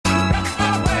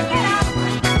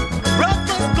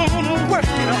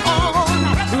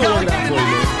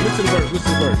to the verse.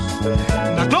 Listen to the verse.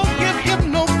 Now don't give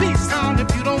him no peace sound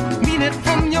if you don't mean it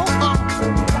from your heart.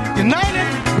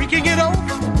 United, we can get over,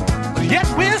 but yet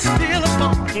we're still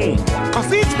apart.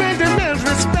 Cause each man demands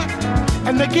respect,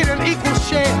 and they get an equal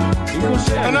share.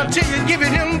 And until you give it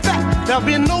him back, there'll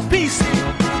be no peace.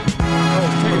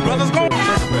 Brothers gonna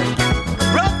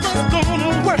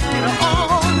work it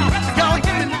all. Y'all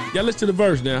hear me now? Y'all listen to the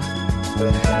verse now.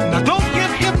 Now don't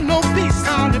give him no peace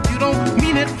sound if you don't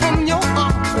mean it from your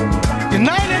heart.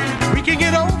 United, we can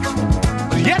get over,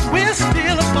 but yet we're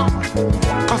still apart.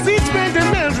 Cause each man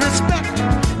demands respect,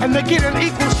 and they get an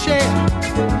equal share.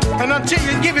 And until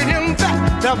you give it him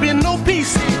back, there'll be no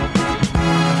peace.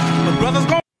 The brothers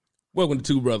gonna... Welcome to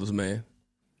Two Brothers, man.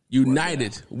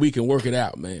 United, we can work it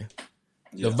out, man.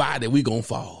 Yeah. Divided, we gonna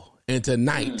fall. And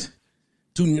tonight,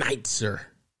 sir,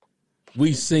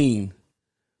 we seen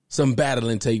some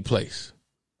battling take place.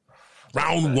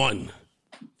 Round one,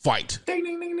 fight. Ding,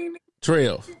 ding, ding, ding.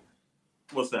 Trev.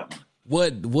 What's that?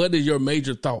 What are your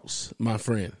major thoughts, my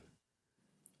friend?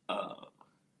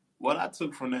 What I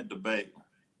took from that debate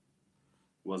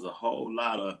was a whole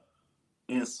lot of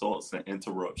insults and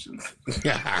interruptions.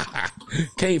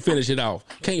 Can't finish it off,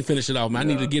 man. I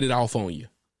need to get it off on you.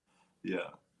 Yeah.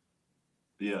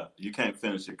 You can't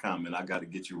finish your comment. I got to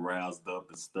get you roused up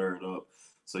and stirred up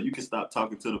so you can stop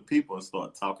talking to the people and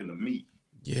start talking to me.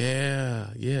 Yeah.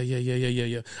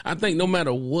 I think no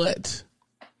matter what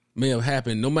may have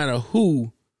happened, no matter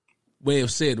who may have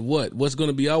said what's going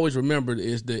to be always remembered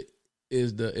is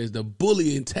the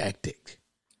bullying tactic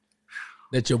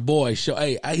that your boy show.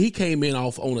 Hey, he came in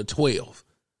off on a 12.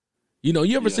 You know,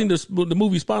 you ever seen the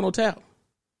movie Spinal Tap?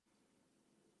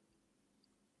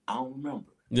 I don't remember.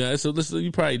 Yeah, so listen,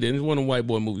 you probably didn't. It's one of them white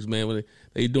boy movies, man, where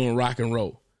they doing rock and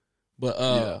roll.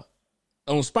 But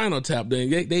on Spinal Tap, they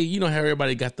you know how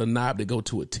everybody got the knob to go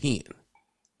to a 10.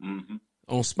 Mm-hmm.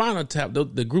 On Spinal Tap,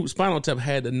 the group Spinal Tap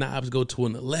had the knobs go to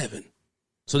an 11,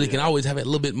 so they can always have it a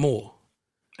little bit more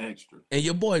extra. And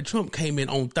your boy Trump came in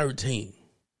on 13.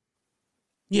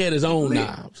 He had his own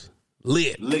knobs.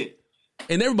 Lit.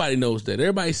 And everybody knows that.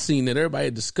 Everybody's seen that. Everybody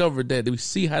discovered that. We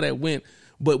see how that went.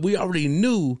 But we already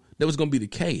knew that was going to be the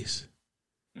case.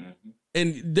 Mm-hmm.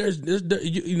 And there's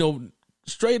you know,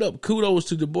 straight up kudos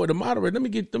to the boy, the moderator.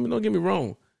 Don't get me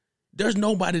wrong. There's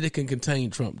nobody that can contain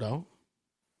Trump, dog.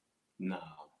 No.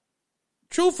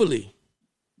 Truthfully.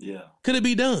 Yeah. Could it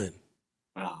be done?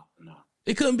 No.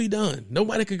 It couldn't be done.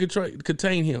 Nobody could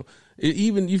contain him.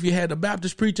 Even if you had a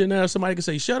Baptist preacher now, somebody could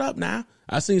say, "Shut up now."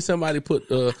 I seen somebody put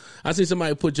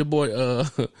your boy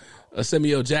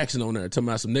Samuel Jackson on there talking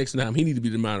about some next time he need to be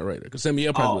the moderator because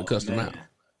Samuel probably would cuss him out.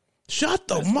 Shut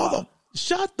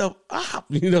the up.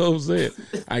 You know what I'm saying?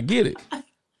 I get it.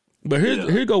 But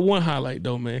here go one highlight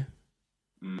though, man.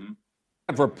 Mm-hmm.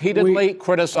 I've repeatedly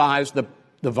criticized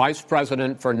the vice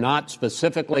president for not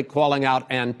specifically calling out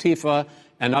Antifa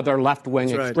and other left-wing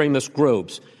extremist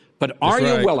groups. But are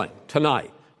you willing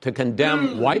tonight to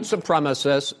condemn white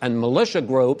supremacists and militia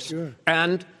groups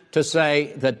and to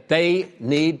say that they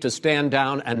need to stand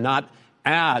down and not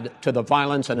add to the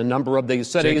violence in a number of these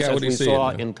cities, as we saw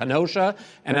in Kenosha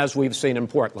and as we've seen in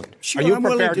Portland? Sure, are you I'm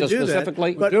prepared to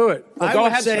specifically do it? Well, go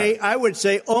ahead, I would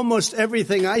say almost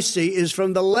everything I see is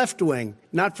from the left wing,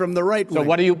 not from the right wing. So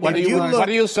what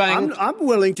are you saying? I'm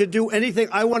willing to do anything.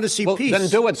 I want to see peace. Then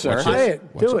do it, sir. Say it.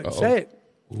 Say it.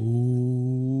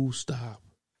 Ooh, stop.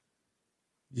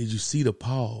 Did you see the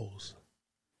pause?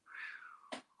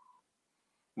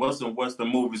 What's the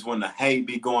movies when the hay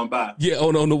be going by? Yeah,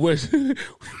 on the West.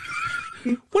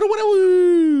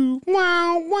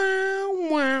 Wow.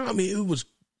 I mean, it was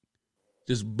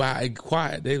just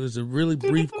quiet. There was a really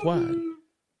brief quiet.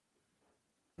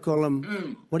 Call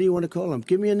him. What do you want to call him?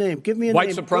 Give me a name. White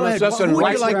supremacists and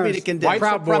right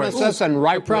supremacists and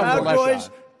right Proud Boys.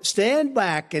 Stand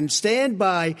back and stand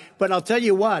by. But I'll tell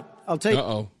you what.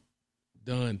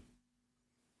 Done.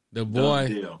 The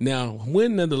boy. Now,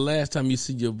 when is the last time you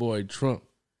see your boy Trump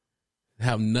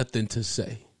have nothing to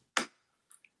say?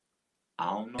 I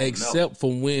don't know. Except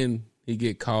for when he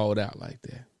get called out like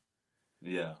that.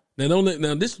 Yeah. Now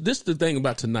this is the thing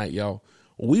about tonight, y'all.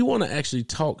 We want to actually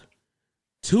talk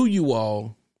to you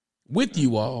all, with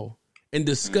you all, and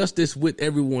discuss this with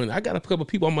everyone. I got a couple of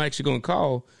people I'm actually going to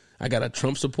call. I got a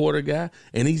Trump supporter guy,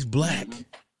 and he's black.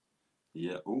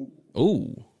 Yeah.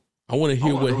 Ooh. I want to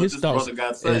hear what his thoughts.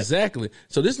 Exactly.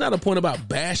 So this is not a point about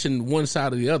bashing one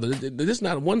side or the other. This is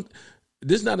not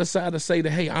a side to say that,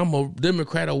 hey, I'm a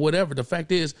Democrat or whatever. The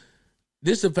fact is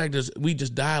we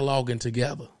just dialoguing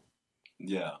together.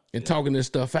 Yeah. And talking this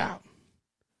stuff out.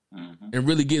 and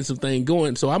really getting some thing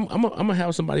going. So I'm gonna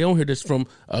have somebody on here that's from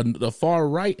the far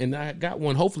right, and I got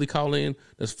one hopefully call in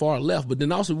that's far left. But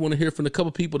then also we want to hear from the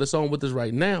couple people that's on with us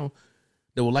right now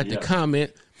that would like to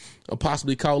comment or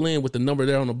possibly call in with the number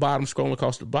there on the bottom, scrolling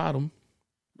across the bottom.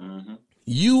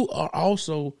 You are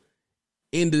also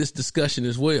into this discussion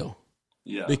as well,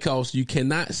 because you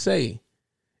cannot say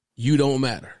you don't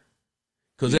matter.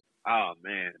 Oh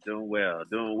man, doing well.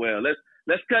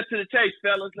 Let's cut to the chase,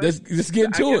 fellas. Let's get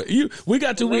into it.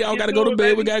 We all got to go to bed.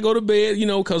 Baby. We got to go to bed,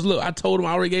 because look, I told him,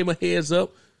 I already gave him a heads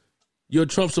up. You're a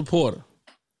Trump supporter,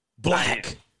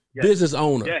 black, business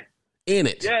owner, in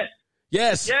it.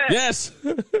 Yes.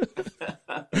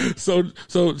 So,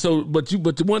 but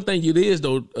the one thing it is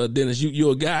though, Dennis,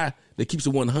 you're a guy that keeps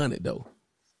it 100 though,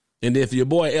 and if your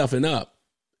boy effing up,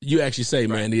 you actually say,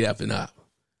 man, he effing up.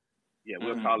 Yeah,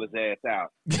 we'll call his ass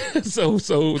out. So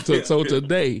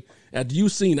today, after you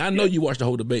seen, I know you watched the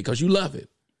whole debate because you love it.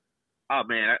 Oh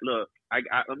man, look, I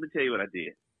let me tell you what I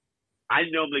did. I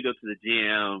normally go to the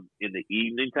gym in the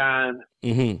evening time.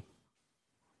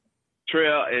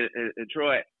 Trail and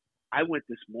Troy, I went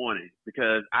this morning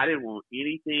because I didn't want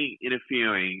anything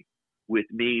interfering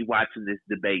with me watching this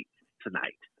debate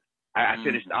tonight. I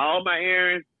finished all my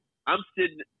errands. I'm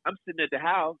sitting at the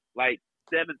house like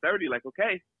 7:30. Like,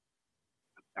 okay,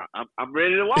 I'm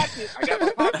ready to watch it. I got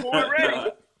my popcorn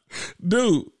ready.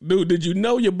 Dude, did you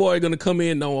know your boy gonna come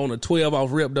in though on a 12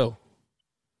 off rip though?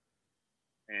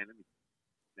 Man,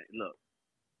 look.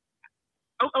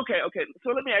 Okay. So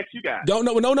let me ask you guys.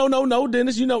 No,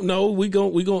 Dennis. We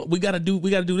gotta do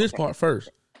this part first.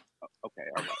 Okay,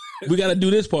 all right. We gotta do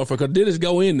this part first because Dennis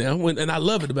go in now, and I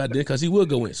love it about Dennis because he will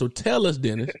go in. So tell us,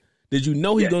 Dennis, did you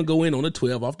know he's gonna go in on a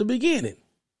 12 off the beginning?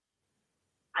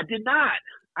 I did not.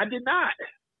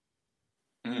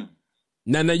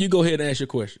 Now you go ahead and ask your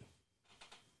question.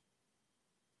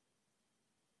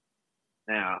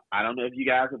 Now, I don't know if you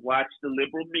guys have watched the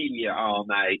liberal media all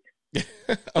night,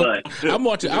 but I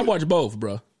watch both,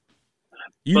 bro.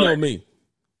 You know me.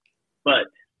 But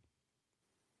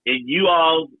in you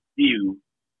all's view,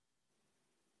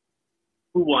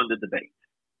 who won the debate?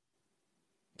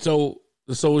 So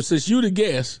since you the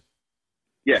guest,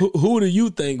 who do you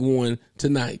think won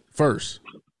tonight first?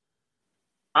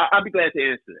 I'll be glad to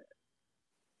answer that.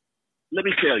 Let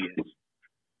me tell you,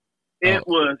 it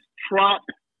was Trump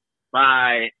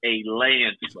by a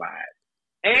landslide,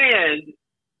 and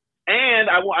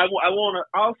I want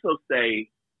to also say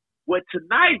what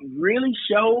tonight really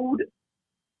showed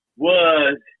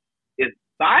was if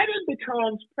Biden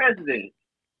becomes president,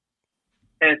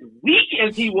 as weak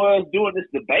as he was during this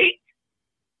debate,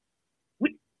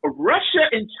 Russia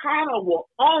and China will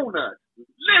own us.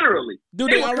 Literally,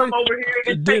 dude, they already come over here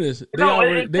and Dennis, take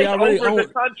they already over own the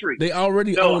country. They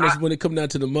already own us when it comes down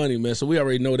to the money, man. So we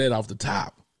already know that off the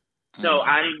top. No,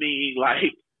 I mean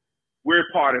like we're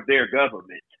part of their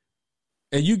government.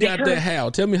 And you got that how?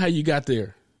 Tell me how you got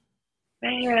there.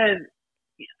 Man,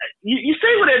 you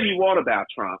say whatever you want about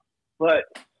Trump, but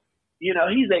he's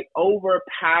an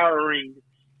overpowering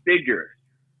figure.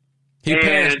 He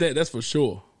passed that. That's for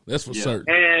sure. That's for certain.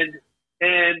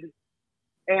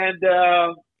 And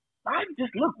Biden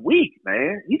just looked weak,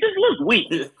 man. He just looked weak.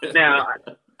 Now,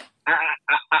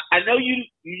 I know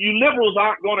you liberals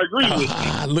aren't going to agree with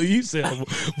me. Look, you said,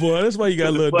 boy, that's why you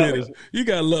got to love Dennis. You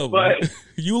got to love him.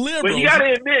 You liberals. But you got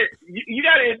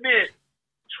to admit,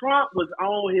 Trump was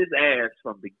on his ass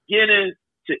from beginning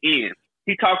to end.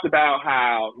 He talked about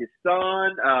how his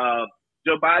son,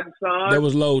 Joe Biden's son. That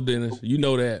was low, Dennis. You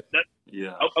know that.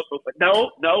 Yeah.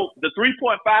 No, the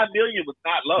 3.5 million was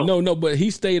not low. No, but he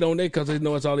stayed on that because they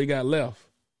know it's all he got left.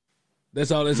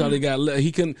 That's all he got left.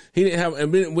 He didn't have.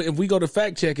 And if we go to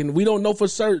fact checking, we don't know for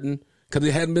certain because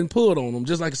it hadn't been pulled on him.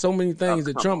 Just like so many things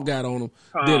that Trump got on him.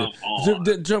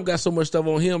 Trump got so much stuff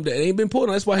on him that it ain't been pulled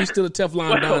on. That's why he's still a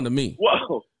Teflon Don to me.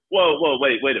 Whoa,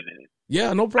 wait a minute.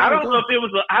 Yeah, no problem. I don't know if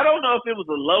it was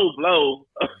a low blow.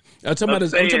 I'm talking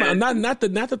about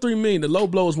not the 3 million. The low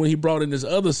blow is when he brought in his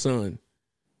other son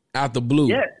out the blue.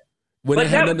 Yes. When it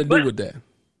had nothing to do with that.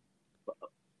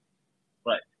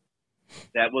 But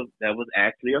that was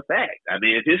actually a fact. I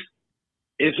mean,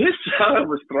 if his son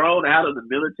was thrown out of the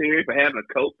military for having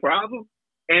a coke problem,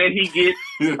 and he gets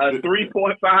a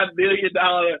 $3.5 billion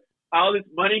all this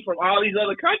money from all these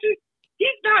other countries, he's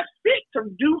not fit to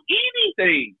do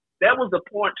anything. That was the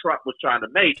point Trump was trying to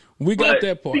make. We got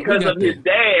that part. Because of his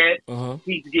dad,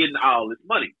 he's getting all this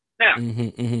money. Now,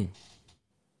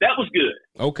 that was good.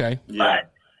 Okay.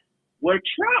 But where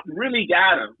Trump really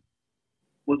got him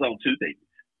was on two things.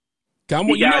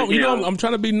 I'm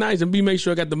trying to be nice and make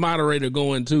sure I got the moderator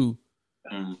going too.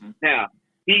 Now,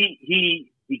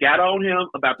 he He got on him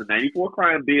about the 94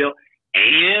 crime bill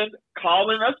and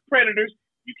calling us predators.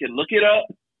 You can look it up.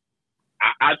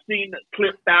 I've seen the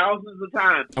clip thousands of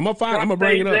times. I'm gonna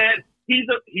bring it up. He's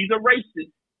a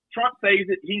racist. Trump says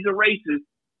it. He's a racist.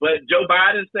 But Joe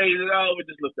Biden says it. Oh, we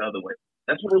just look the other way.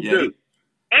 That's what we'll do.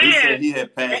 He said he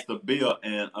had passed a bill,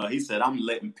 and he said, "I'm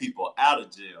letting people out of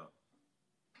jail."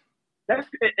 That is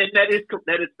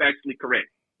factually correct.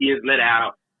 He has let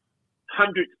out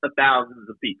hundreds of thousands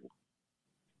of people.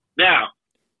 Now,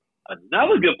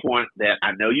 another good point that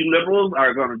I know you liberals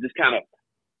are going to just kind of,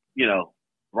 not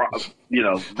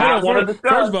want to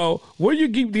discuss. First of all, where you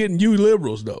keep getting you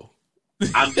liberals though?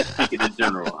 I'm just speaking in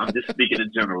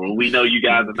general. We know you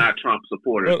guys are not Trump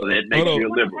supporters, so that makes you a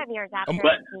liberal.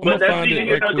 But that's neither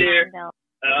here nor there.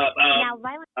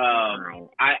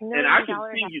 I can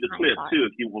send you the clip too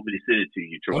if you want me to send it to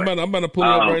you, Troy. I'm about to pull it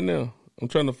up right now. I'm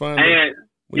trying to find it.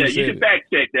 Yeah, you can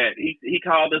fact check that. He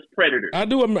called us predators. I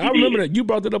do. I remember that. You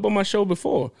brought it up on my show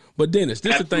before. But Dennis,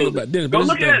 this is the thing about Dennis. Go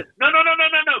look at it. No.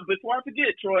 Before I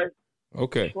forget, Troy.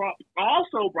 Okay. Trump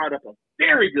also brought up a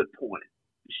very good point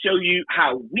to show you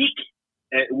how weak,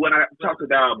 when I talked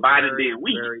about Biden being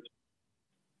weak.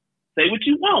 Say what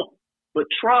you want. But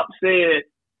Trump said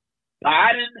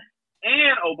Biden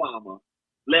and Obama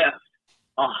left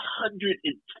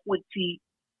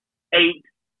 128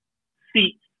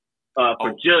 seats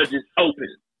for judges open.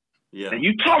 Yeah. And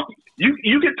you can talk.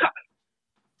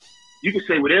 You can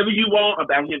say whatever you want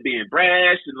about him being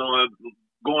brash and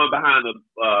going behind the,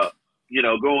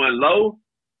 going low.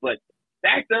 But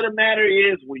fact of the matter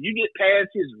is, when you get past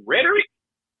his rhetoric,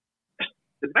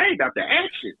 the man got the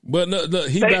action. But no,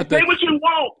 say what you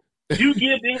want. You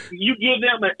give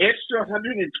them an extra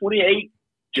 128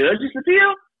 judges to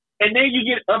fill, and then you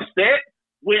get upset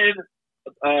when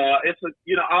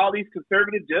all these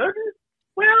conservative judges.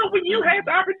 Well, when you had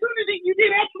the opportunity, you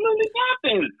did absolutely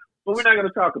nothing. But we're not going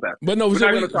to talk about it. But no, we're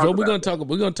going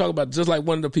to talk about just like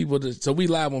one of the people. So we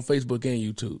live on Facebook and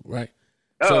YouTube, right?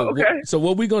 Okay. So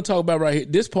what we're going to talk about right here,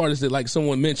 this part is that like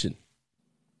someone mentioned.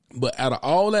 But out of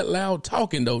all that loud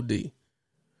talking, though, D,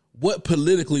 what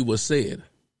politically was said?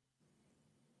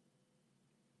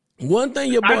 One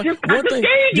thing you gave a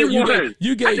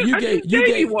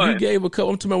couple.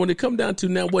 I'm talking about when it come down to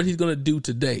now what he's going to do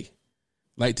today.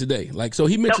 Like so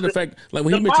he mentioned the fact, like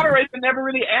when he mentioned, the moderator never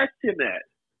really asked him that.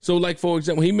 So, like for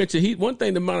example, he mentioned one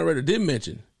thing the moderator did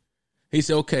mention. He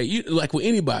said, "Okay, like with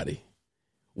anybody,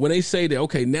 when they say that,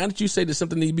 okay, now that you say that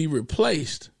something needs to be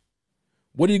replaced,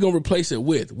 what are you going to replace it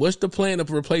with? What's the plan to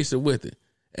replace it with it?"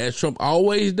 As Trump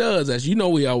always does, as you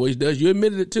know he always does. You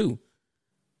admitted it too.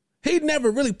 He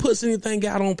never really puts anything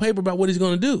out on paper about what he's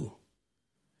going to do.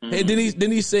 Mm-hmm. And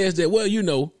then he says that, well,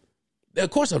 of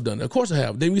course I've done it. Of course I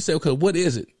have. Then we say, okay, what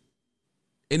is it?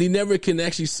 And he never can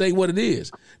actually say what it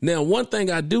is. Now, one thing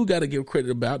I do got to give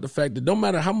credit about the fact that no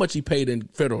matter how much he paid in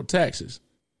federal taxes,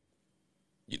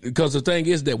 because the thing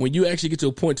is that when you actually get to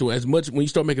a point to when you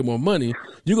start making more money,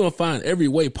 you're going to find every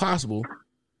way possible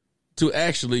to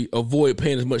actually avoid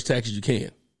paying as much tax as you can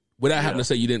without having to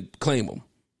say you didn't claim them.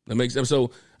 That makes sense.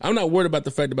 So I'm not worried about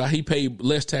the fact about he paid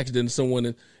less tax than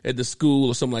someone at the school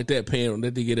or something like that paying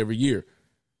that they get every year.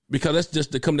 Because that's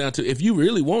just to come down to, if you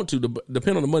really want to,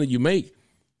 depend on the money you make,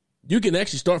 you can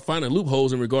actually start finding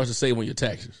loopholes in regards to saving on your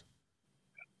taxes.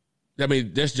 I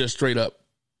mean, that's just straight up.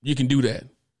 You can do that.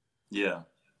 Yeah.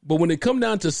 But when it come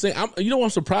down to saying, I'm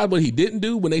surprised what he didn't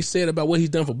do when they said about what he's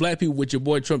done for black people, which your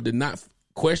boy Trump did not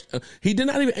question. He did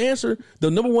not even answer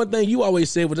the number one thing you always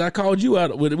said, which I called you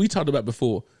out, we talked about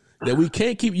before, that we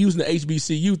can't keep using the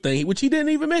HBCU thing, which he didn't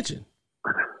even mention.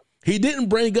 He didn't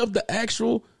bring up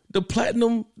the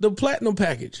platinum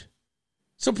package.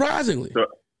 Surprisingly.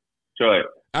 Sure.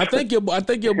 I think your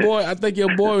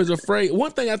boy was afraid.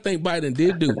 One thing I think Biden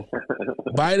did do,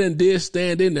 Biden did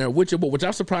stand in there with your boy, which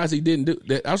I'm surprised he didn't do.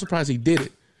 I'm surprised he did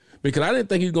it, because I didn't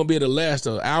think he was going to be able to last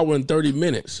an hour and 30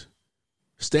 minutes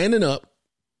standing up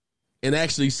and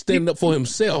actually standing up for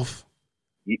himself.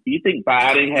 You think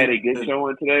Biden had a good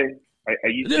showing today? Are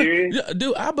you serious? Yeah,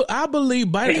 dude, I believe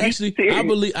Biden actually. I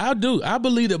believe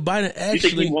that Biden actually. You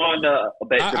think he won the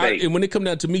debate? And when it come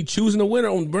down to me choosing a winner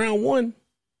on round one,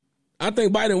 I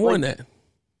think Biden won that.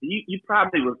 You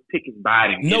probably was picking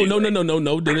Biden. No,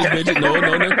 Dennis Midget. No,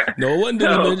 it wasn't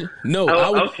Dennis Midget. No.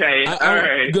 Okay, all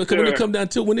right. Sure. When it come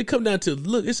down to,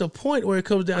 look, it's a point where it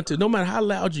comes down to, no matter how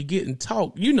loud you get and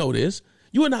talk, you know this.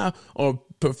 You and I are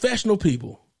professional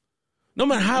people. No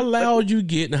matter how loud you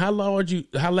get and how loud you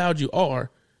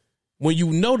are, when you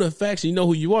know the facts and you know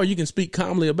who you are, you can speak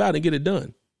calmly about it and get it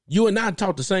done. You and I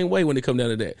talk the same way when it come down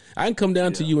to that. I can come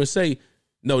down to you and say,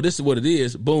 no, this is what it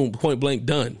is. Boom, point blank,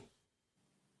 done.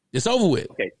 It's over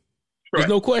with. Okay. There's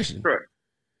no question.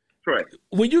 Correct.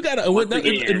 When you got to,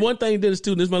 and one thing, Dennis,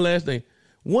 too, this is my last thing.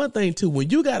 One thing, too, when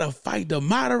you got to fight the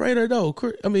moderator, though,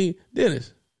 I mean,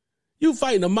 Dennis, you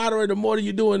fighting the moderator more than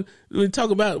you doing when you talk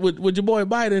about with your boy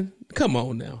Biden. Come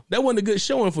on now. That wasn't a good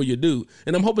showing for you, dude.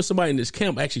 And I'm hoping somebody in this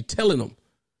camp actually telling them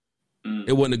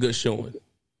it wasn't a good showing.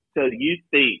 So you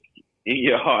think in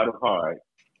your heart of hearts,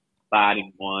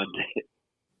 Biden won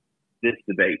this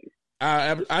debate?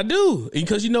 I do,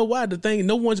 because you know why? The thing,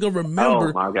 no one's gonna remember.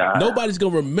 Oh my God! Nobody's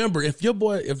gonna remember if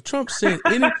Trump said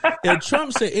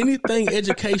anything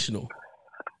educational,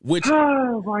 which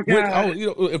oh my God!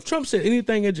 If Trump said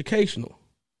anything educational,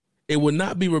 it would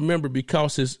not be remembered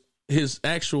because his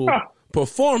actual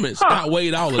performance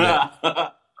outweighed all of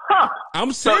that.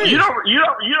 I'm serious. So you don't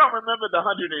remember the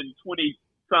 120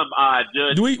 some odd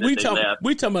judges. We talking about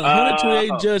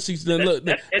 128 judge seats. Look,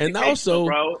 and also,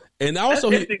 you know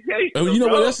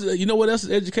what else? You know what else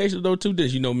is educational though too?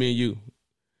 This, you know, me and you.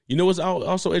 You know what's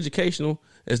also educational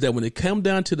is that when it come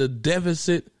down to the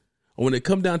deficit, or when it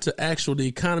come down to the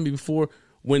economy before,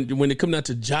 when it come down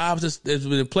to jobs that's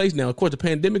been in place now. Of course, the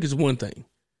pandemic is one thing,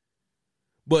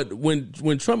 but when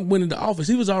Trump went into office,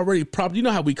 he was already you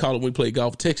know how we call it when we play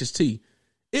golf, Texas T.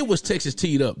 It was Texas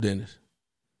teed up, Dennis.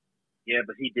 Yeah,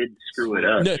 but he didn't screw it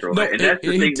up, Troy. No, and that's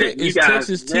the thing that you guys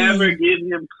never give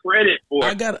him credit for.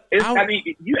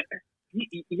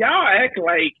 Y'all act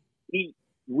like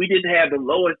we didn't have the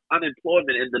lowest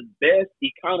unemployment and the best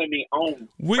economy on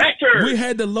record. We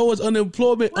had the lowest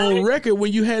unemployment on record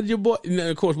when you had your boy. And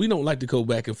of course, we don't like to go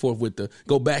back and forth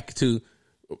go back to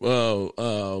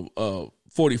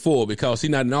 44 because he's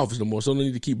not in office no more, so no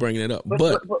need to keep bringing it up.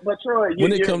 But Troy,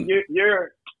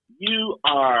 you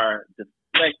are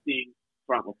deflecting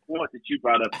from a point that you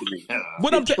brought up to me.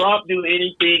 Did Trump do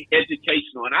anything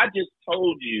educational? And I just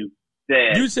told you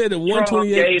that you said the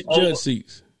 128 judge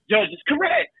seats. Judges,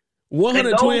 correct.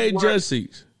 128 judge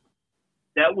seats.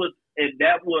 That was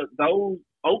those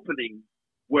openings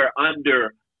were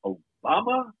under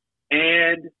Obama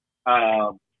and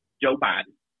Joe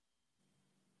Biden.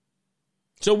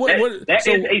 So that is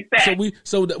a fact.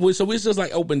 So it's just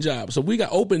like open jobs. So we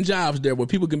got open jobs there where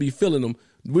people can be filling them.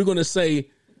 We're going to say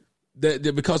that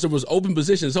because there was open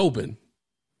positions open.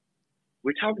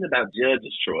 We're talking about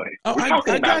judges, Troy. Oh, we're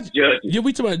talking about judges. Yeah,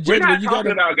 we talking about judges. We're not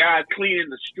talking about guys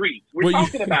cleaning the streets. We're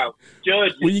talking about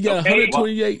judges. When you got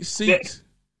 128 seats.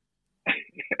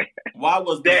 Why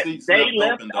was the seats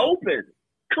left open?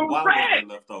 Correct. Why were they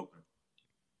left open?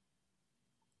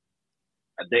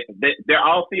 They're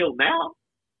all filled now,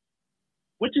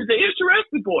 which is the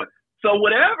interesting point. So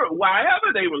wherever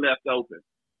they were left open,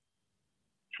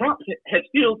 Trump has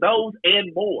filled those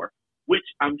and more, which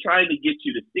I'm trying to get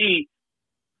you to see.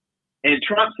 And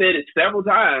Trump said it several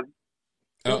times.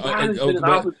 Biden's been in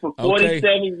office for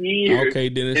 47 years. Okay,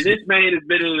 Dennis. And this man has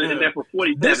been in there for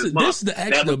 47 months.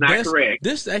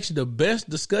 This is actually the best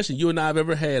discussion you and I have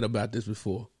ever had about this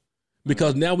before.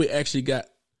 Because now we actually got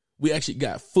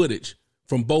footage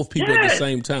from both people at the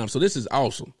same time. So this is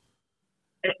awesome.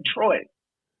 And Troy.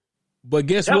 But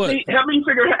guess help what? Help me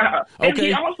figure it out. Okay. And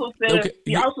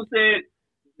he also said,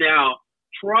 now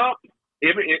Trump,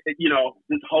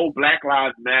 this whole Black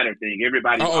Lives Matter thing,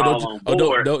 everybody's on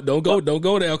board. Don't go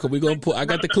there because we're gonna put. I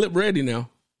got the clip ready now.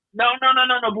 No.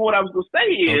 But what I was gonna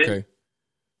say is,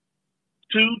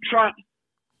 to Trump's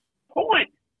point,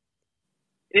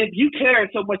 if you care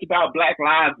so much about Black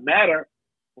Lives Matter,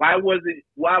 why was it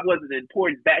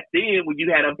important back then when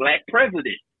you had a black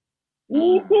president? Okay.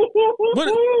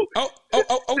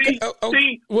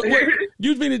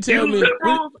 You mean to tell me?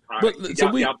 Y'all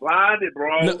blinded,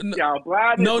 bro. Y'all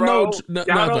blinded, bro. No. Y'all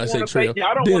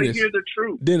don't want to hear the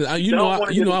truth. Dennis, you know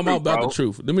I'm all about the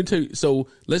truth. Let me tell you. So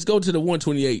let's go to the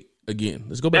 128 again.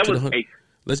 Let's go back to the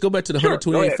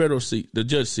 128 federal seat, the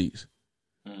judge seats.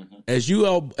 Mm-hmm.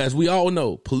 As we all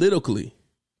know, politically,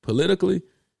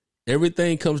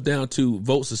 everything comes down to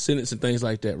votes of Senate and things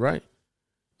like that, right?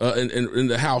 In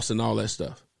the House and all that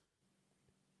stuff.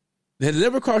 Has it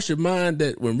ever crossed your mind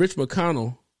that when Mitch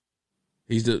McConnell,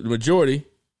 he's the majority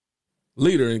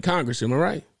leader in Congress, am I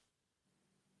right?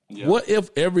 Yeah. What if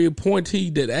every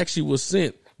appointee that actually was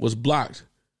sent was blocked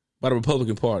by the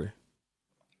Republican Party?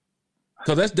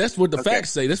 Because that's what the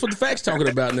facts say. That's what the facts talking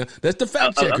about now. That's the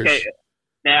fact checkers. Okay.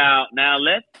 Now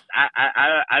let's.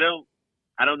 I don't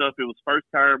know if it was first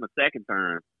term or second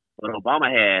term, but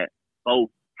Obama had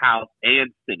both House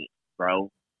and Senate, bro,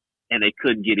 and they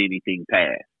couldn't get anything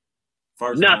passed.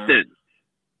 Nothing.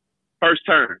 First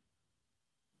term.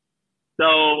 So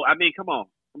I mean, come on,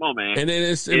 man. And then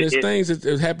it's things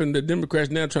that happened. The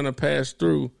Democrats now trying to pass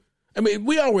through. I mean,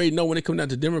 we already know when it comes down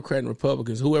to Democrat and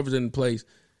Republicans, whoever's in place,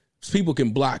 people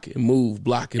can block and move,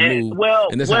 and Well,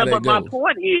 and that's how that but my goes.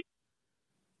 point is,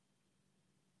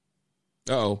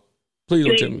 Uh-oh. Please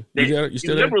don't tell me. You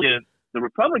still there? The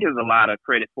Republicans a lot of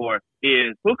credit for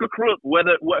is hook or crook,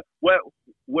 whether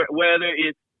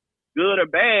it's good or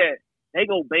bad, they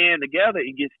go band together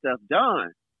and get stuff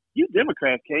done. You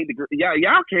Democrats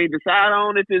y'all can't decide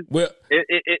on if it's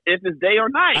day or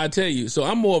night. I tell you, so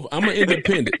I'm an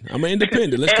independent. I'm an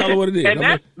independent. Let's call it what it is. And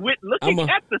that's looking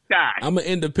at the sky. I'm an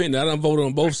independent. I don't vote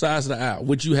on both sides of the aisle,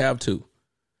 which you have to.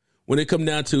 When it comes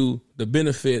down to the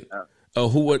benefit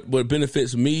of what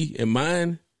benefits me and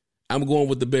mine, I'm going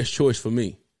with the best choice for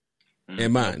me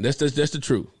and mine. That's the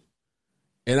truth.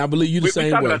 And I believe you the same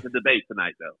way. We're talking about the debate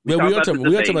tonight, though. We are talking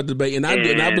about the debate. And I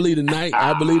believe tonight.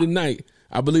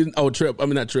 Not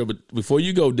Trey, but before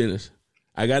you go, Dennis,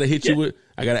 I got to hit you with,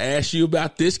 I got to ask you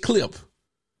about this clip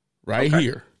right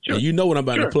here. Sure. And you know what I'm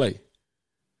about to play.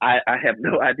 I have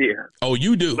no idea. Oh,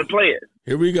 you do? But play it.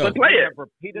 Here we go. But play it.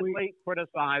 Repeatedly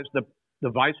criticized the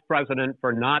vice president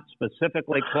for not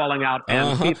specifically calling out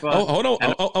Antifa.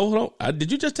 Oh, hold on.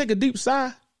 Did you just take a deep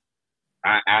sigh?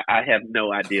 I have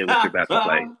no idea what you're about to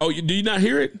play. Oh, do you not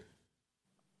hear it?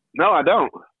 No, I don't.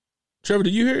 Trevor, do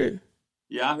you hear it?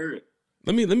 Yeah, I heard it.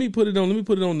 Let me put it on. Let me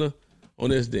put it on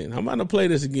this. Then I'm about to play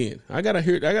this again. I gotta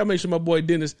hear it. I gotta make sure my boy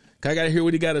Dennis. I gotta hear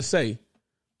what he gotta say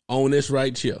on this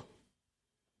right here.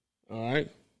 All right,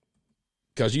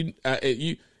 because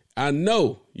I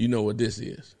know you know what this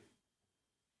is,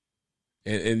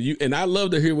 and I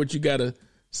love to hear what you gotta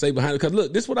say behind it. Because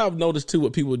look, this is what I've noticed too.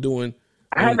 What people are doing.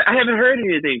 I haven't heard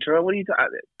anything, Troy. What are you talking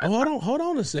about? Oh, hold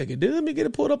on a second. Dude, let me get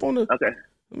it pulled up on the. Okay.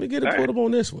 Let me get it pulled up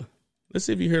on this one. Let's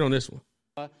see if you hear it on this one.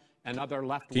 And other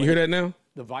left. Can you hear that now?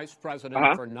 The vice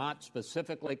president for not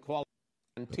specifically calling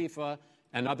Antifa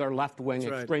and other left-wing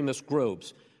extremist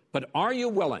groups. But are you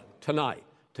willing tonight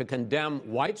to condemn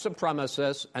white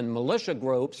supremacists and militia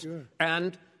groups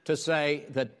and to say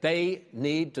that they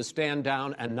need to stand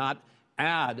down and not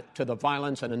add to the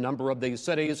violence in a number of these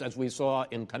cities, as we saw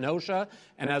in Kenosha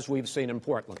and as we've seen in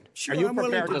Portland? Sure, are you I'm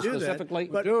prepared willing to do specifically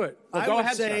that, but do it? Well, go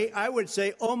ahead, sir. I would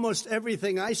say almost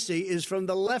everything I see is from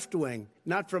the left wing,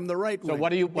 not from the right wing. So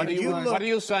what are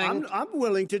you saying? I'm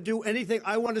willing to do anything.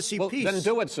 I want to see peace. Then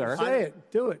do it, sir. Say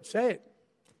it. Do it. Say it.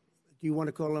 Do you want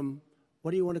to call them?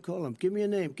 What do you want to call them? Give me a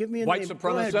name. Give me a white name.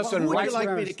 Supremacists and white like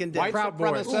me to condemn? White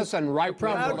supremacists and right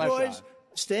Proud Boys.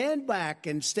 Stand back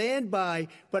and stand by.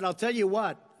 But I'll tell you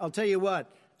what.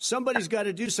 Somebody's got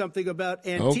to do something about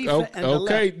Antifa and the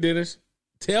left. Okay, Dennis.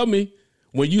 Tell me,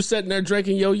 when you sitting there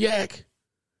drinking your yak.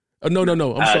 Oh, no.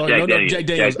 I'm sorry. Jack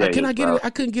Daniels. Can I get it? I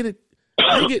couldn't get it.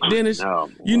 I get Dennis. No,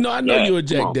 I know you're a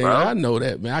Jack Daniels. I know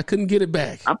that, man. I couldn't get it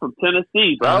back. I'm from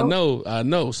Tennessee, bro. I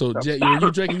know. So when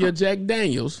you drinking your Jack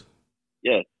Daniels.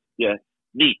 Yes.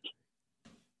 Neat.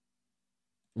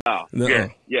 Oh, yes.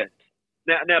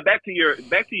 Now back to your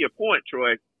point,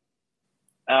 Troy.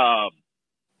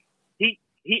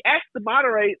 He asked the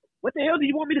moderator, "What the hell do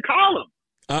you want me to call him?"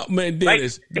 Man,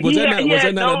 Dennis, was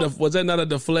that not a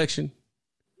deflection?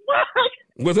 What?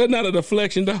 Was that not a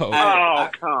deflection, though? Oh,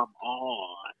 come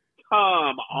on.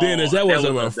 Dennis, that was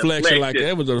a reflection. Like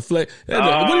that was a reflection.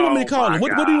 What do you want me to call him?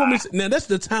 What do you want me to say? Now, that's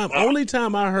the only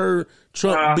time I heard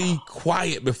Trump be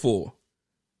quiet before.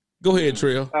 Go ahead,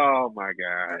 Trill. Oh, my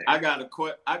God. I got a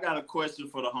question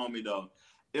for the homie, though.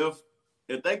 If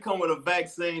they come with a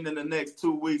vaccine in the next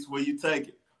 2 weeks, will you take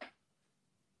it?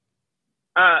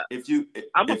 If you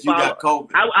got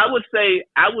COVID, I would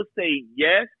say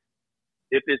yes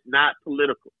if it's not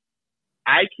political.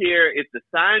 I care if the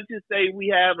scientists say we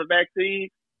have a vaccine.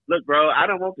 Look, bro, I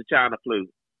don't want the China flu.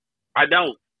 I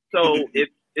don't. So if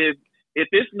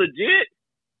it's legit,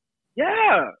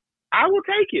 yeah, I will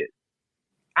take it.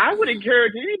 I would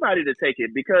encourage anybody to take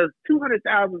it because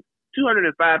 205,000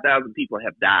 people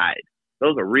have died.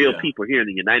 Those are real people here in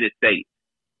the United States.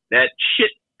 That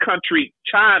shit country,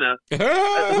 China,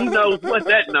 who knows what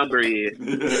that number is?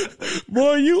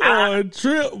 Boy, you are a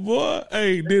trip, boy.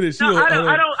 Hey, Dennis, no, I don't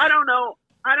know.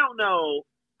 I don't know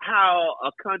how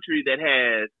a country that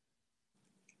has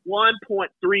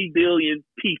 1.3 billion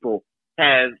people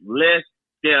has less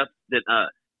deaths than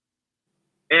us.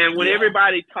 And when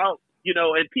everybody talks,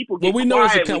 and people get we know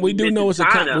quiet, we do know it's a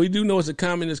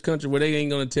communist country where they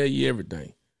ain't going to tell you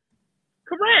everything.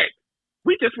 Correct.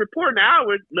 We just reporting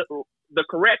ours the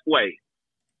correct way.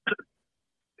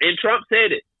 And Trump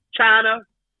said it. China,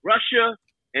 Russia,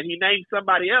 and he named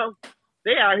somebody else.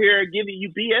 They out here giving you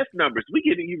BS numbers. We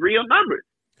giving you real numbers.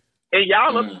 And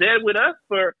y'all upset with us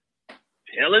for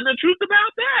telling the truth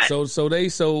about that. So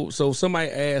somebody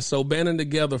asked, so banding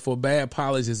together for bad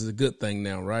policies is a good thing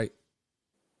now, right?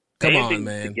 Come on,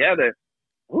 man. Together.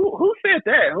 Who said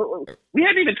said that. We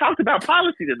hadn't even talked about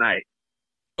policy tonight.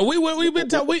 We've been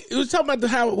talking. We was talking about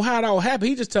how it all happened.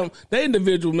 He just told that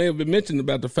individual may have been mentioning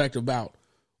about the fact about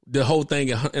the whole thing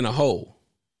in a whole.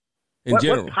 In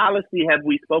general, what policy have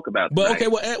we spoke about tonight? But okay,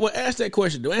 well, ask that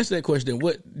question. Answer that question.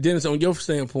 What, Dennis, on your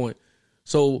standpoint?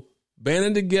 So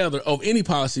banding together of any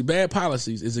policy, bad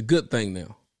policies, is a good thing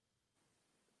now.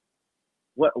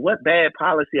 What bad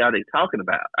policy are they talking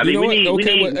about? I mean, we need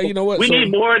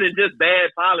more than just bad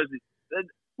policies.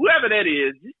 Whoever that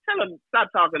is, just tell them stop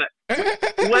talking.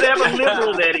 Whatever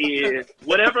liberal that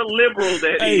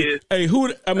is. Hey,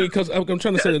 who? I mean, because I'm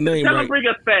trying to say the name. Tell right. them bring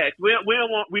us facts. We don't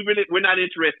want. We're not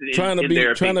interested in trying to be.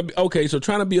 Okay, so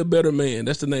trying to be a better man.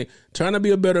 That's the name. Trying to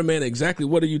be a better man. Exactly.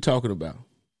 What are you talking about?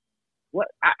 What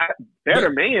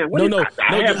better man? I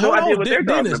have no idea what they're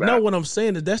talking about. No, what I'm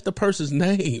saying is that's the person's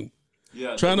name.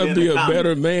 Yeah, trying to be a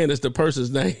better man is the person's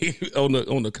name on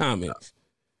the comments.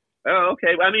 Oh,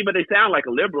 okay. I mean, but they sound like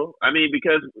a liberal. I mean,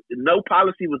 because no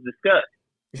policy was discussed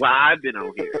while I've been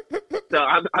on here. So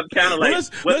I'm kind of like,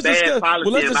 what bad policy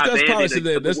am I banning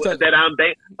that I'm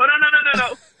banning? Oh,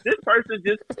 no. This person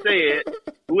just said,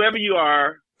 whoever you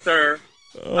are, sir.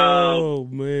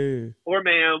 Man. Or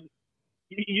ma'am,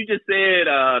 you just said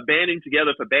banding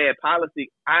together for bad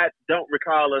policy. I don't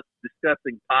recall us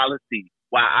discussing policy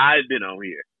while I've been on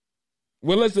here.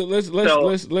 Well, let's do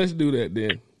that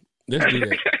then. Let's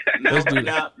do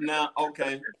that. Now,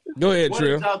 okay. Go ahead,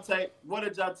 Trill. What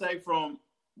did y'all take from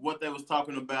what they was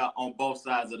talking about on both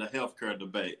sides of the healthcare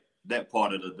debate? That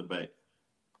part of the debate.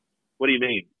 What do you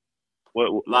mean?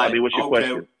 What's your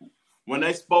question? When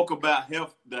they spoke about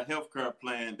the healthcare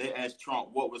plan, they asked Trump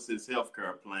what was his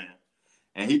healthcare plan,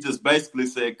 and he just basically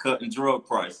said cutting drug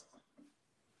prices.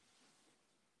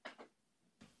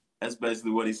 That's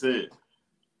basically what he said.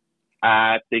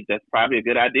 I think that's probably a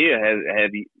good idea.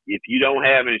 Have you, if you don't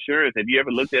have insurance, have you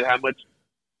ever looked at how much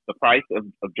the price of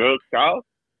drugs cost?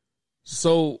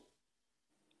 So,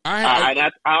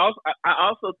 I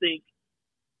also think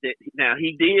that now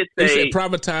he did say he said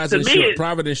privatize insurance,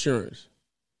 private insurance.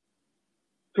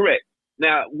 Correct.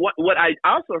 Now, what I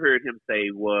also heard him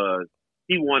say was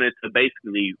he wanted to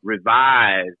basically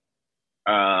revise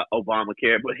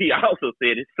Obamacare, but he also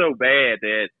said it's so bad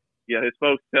that his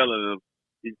folks telling him,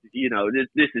 this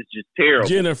is just terrible.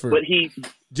 Jennifer,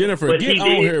 get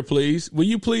on here, please. Will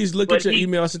you please look at your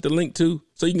email I sent the link to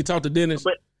so you can talk to Dennis?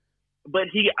 But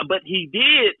he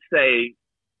did say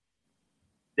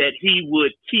that he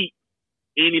would keep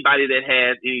anybody that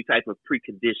has any type of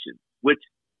precondition. What's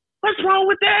wrong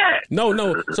with that?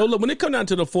 No. So look, when it comes down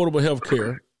to the affordable health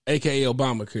care, aka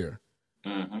Obamacare,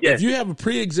 if you have a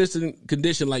pre-existing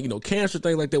condition like cancer,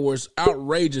 things like that, where it's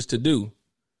outrageous to do,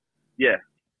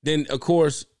 then of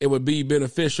course it would be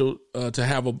beneficial to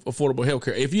have affordable health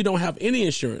care. If you don't have any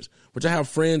insurance, which I have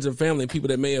friends and family and people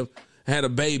that may have had a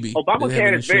baby,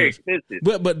 Obamacare is very expensive.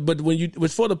 But when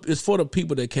it's for the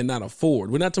people that cannot afford.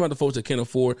 We're not talking about the folks that can't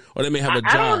afford or they may have a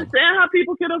job. I don't understand how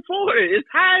people can afford it. It's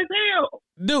high as hell.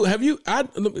 Dude, have you?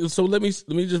 So let me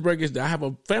just break this down. I have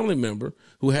a family member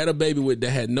who had a baby that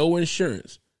had no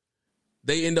insurance.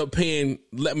 They end up paying.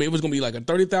 It was going to be like a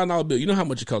 $30,000 bill. You know how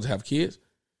much it costs to have kids?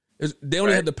 They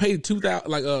only had to pay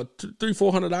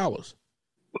 $300-$400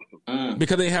 because they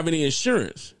didn't have any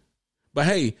insurance. But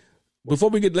hey,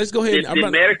 before we let's go ahead. Did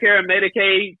Medicare and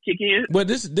Medicaid kick in? Well,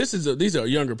 these are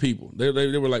younger people. They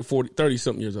were like 30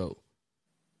 something years old.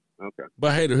 Okay.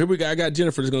 But hey, here we go. I got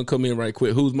Jennifer that's going to come in right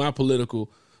quick, who's my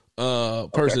political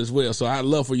person as well. So I'd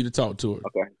love for you to talk to her.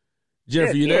 Okay.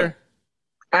 Jennifer, you there?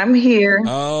 I'm here.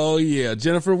 Oh yeah,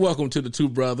 Jennifer, welcome to the Two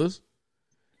Brothers.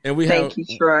 And Thank you,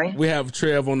 Troy. We have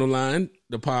Trev on the line,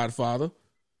 the pod father.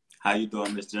 How you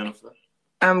doing, Miss Jennifer?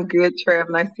 I'm good,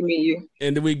 Trev. Nice to meet you.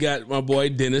 And then we got my boy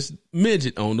Dennis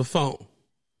Midget on the phone.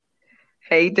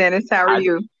 Hey, Dennis, how are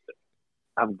you?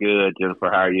 I'm good,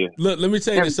 Jennifer. How are you? Look, let me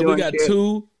tell you this. So we got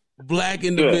two black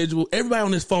individuals. Everybody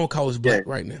on this phone call is black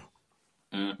right now.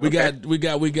 We got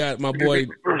my boy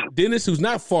Dennis, who's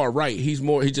not far right. He's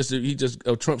just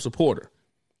a Trump supporter.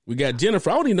 We got Jennifer.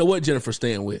 I don't even know what Jennifer's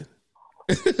staying with.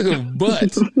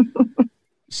 But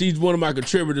she's one of my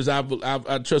contributors. I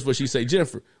trust what she say.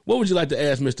 Jennifer, what would you like to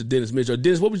ask Mr. Dennis Mitchell?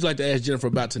 Dennis, what would you like to ask Jennifer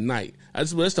about tonight?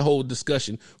 That's the whole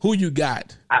discussion. Who you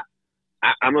got?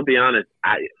 I'm gonna be honest.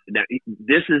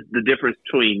 This is the difference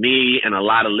between me and a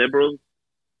lot of liberals.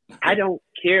 I don't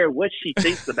care what she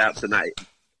thinks about tonight.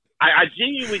 I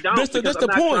genuinely don't. That's the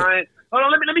point. Hold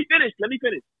on, let me finish.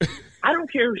 I don't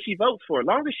care who she votes for, as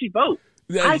long as she votes.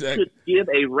 I could give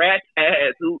a rat's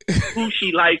ass who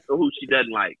she likes or who she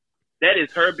doesn't like. That is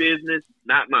her business,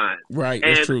 not mine. Right,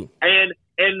 that's true. And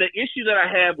the issue that I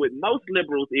have with most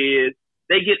liberals is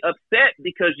they get upset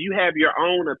because you have your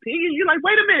own opinion. You're like,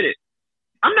 wait a minute.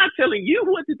 I'm not telling you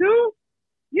what to do.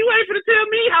 You ain't going to tell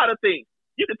me how to think.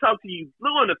 You can talk to you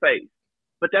blue in the face.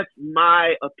 But that's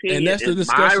my opinion. And that's the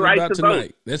discussion right about tonight.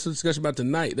 Vote. That's the discussion about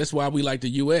tonight. That's why we like the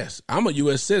U.S. I'm a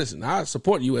U.S. citizen. I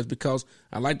support the U.S. because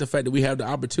I like the fact that we have the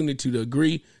opportunity to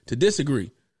agree to disagree.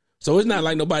 So it's not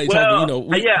like nobody talking,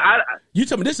 you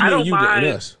tell me this is you and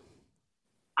us.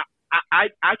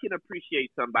 I can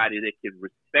appreciate somebody that can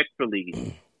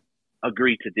respectfully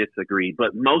agree to disagree.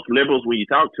 But most liberals, when you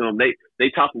talk to them, they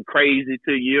talking crazy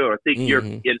to you or think you're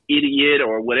an idiot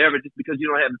or whatever just because you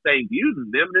don't have the same views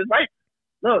as them. And it's like,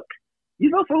 look,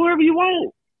 you vote for whoever you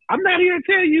want. I'm not here to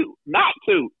tell you not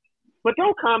to. But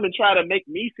don't come and try to make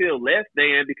me feel less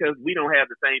than because we don't have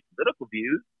the same political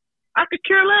views. I could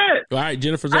care less. All right,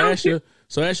 Jennifer, ask you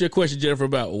a question, Jennifer,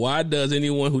 about why does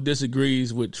anyone who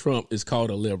disagrees with Trump is called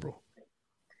a liberal?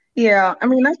 Yeah, I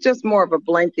mean, that's just more of a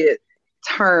blanket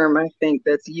term, I think,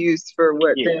 that's used for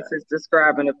what Dennis is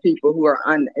describing of people who are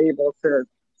unable to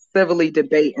civilly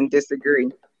debate and disagree.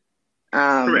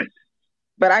 Correct.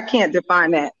 But I can't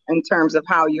define that in terms of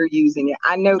how you're using it.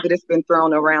 I know that it's been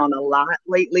thrown around a lot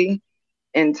lately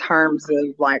in terms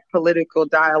of like political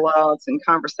dialogues and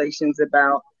conversations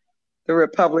about the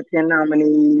Republican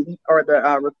nominee or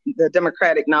the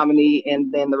Democratic nominee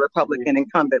and then the Republican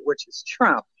incumbent, which is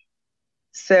Trump.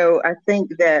 So I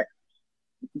think that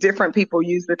different people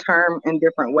use the term in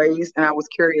different ways. And I was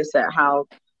curious at how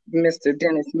Mr.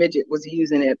 Dennis Midget was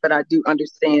using it, but I do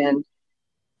understand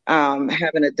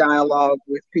having a dialogue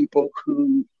with people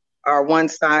who are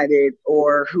one-sided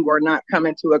or who are not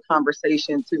coming to a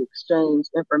conversation to exchange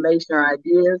information or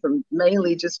ideas and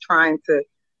mainly just trying to,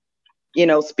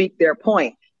 speak their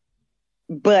point.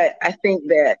 But I think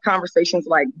that conversations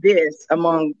like this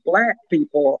among Black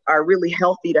people are really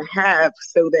healthy to have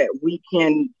so that we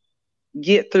can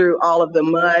get through all of the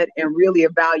mud and really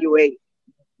evaluate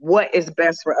what is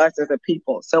best for us as a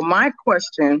people. So my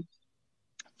question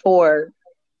for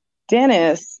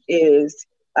Dennis is,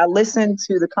 I listened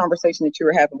to the conversation that you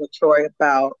were having with Troy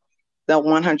about the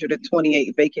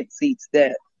 128 vacant seats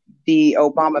that the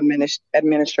Obama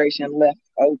administration left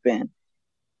open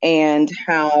and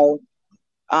how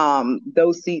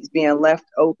those seats being left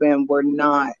open were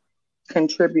not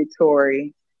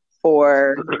contributory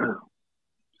for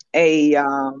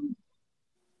I'm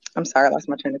sorry, I lost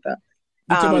my train of thought.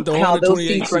 How those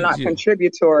seats were not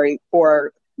contributory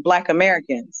for Black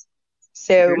Americans.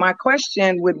 So my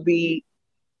question would be,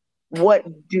 what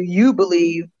do you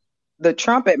believe the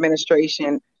Trump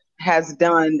administration has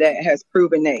done that has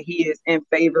proven that he is in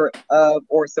favor of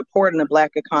or supporting the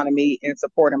Black economy and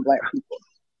supporting Black people?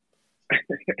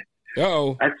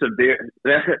 That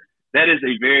is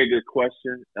a very good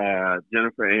question,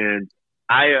 Jennifer, and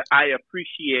I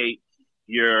appreciate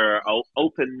your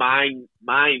open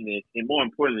mindedness and more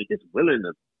importantly, just willing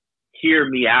to hear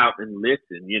me out and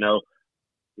listen.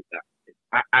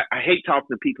 I hate talking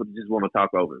to people that just want to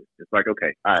talk over me. It's like,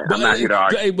 okay, all right, I'm not here to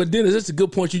argue. Hey, but Dennis, that's a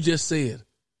good point you just said.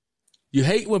 You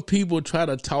hate when people try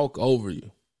to talk over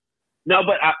you. No,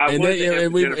 but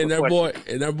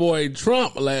their boy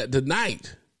Trump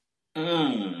tonight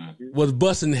was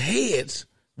busting heads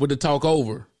with the talk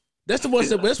over. That's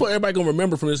that's what everybody gonna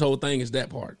remember from this whole thing is that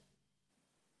part.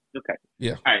 Okay.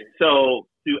 Yeah. All right. So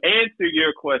to answer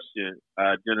your question,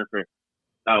 Jennifer,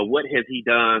 what has he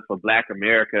done for Black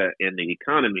America and the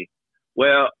economy?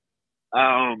 Well,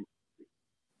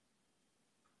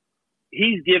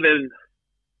 he's given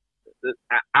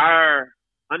our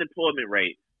unemployment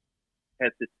rate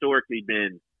has historically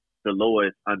been the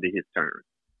lowest under his term.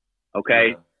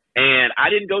 Okay. Yeah. And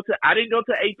I didn't go to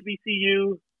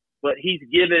HBCU, but he's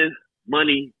given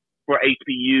money for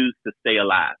HBCUs to stay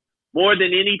alive more than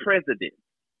any president.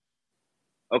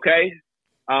 Okay.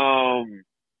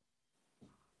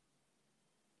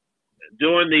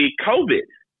 During the COVID,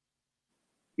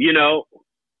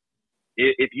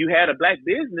 if you had a Black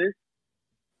business,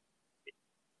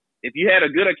 if you had a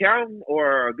good accountant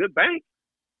or a good bank,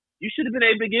 you should have been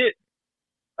able to get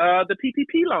the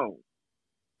PPP loan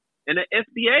and the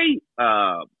SBA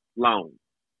loan.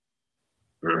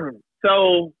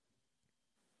 So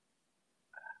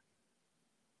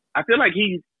I feel like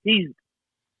he's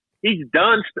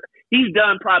done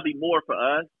probably more for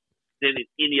us than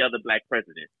any other Black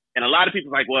president. And a lot of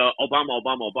people are like, well,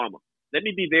 Obama. Let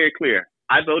me be very clear.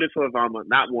 I voted for Obama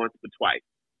not once but twice.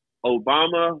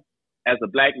 Obama, as a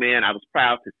Black man, I was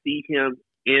proud to see him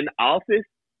in office,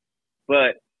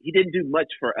 but he didn't do much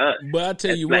for us. But I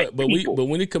tell you what, but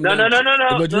when it comes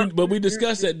but we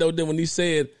discussed that though. Then when he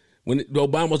said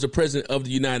Obama was the president of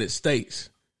the United States,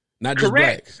 not just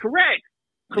Blacks. Correct.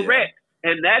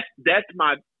 And that's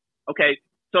my okay.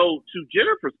 So to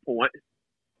Jennifer's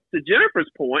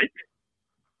point,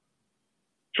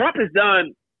 Trump has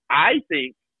done, I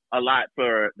think, a lot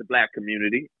for the black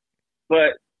community,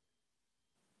 but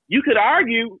you could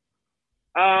argue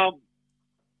Obama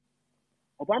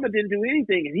didn't do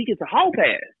anything and he gets a hall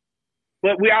pass.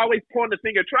 But we always point the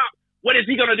finger at Trump. What is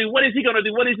he going to do? What is he going to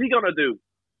do? What is he going to do?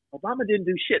 Obama didn't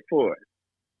do shit for it.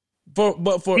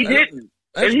 He didn't.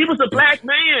 And he was a black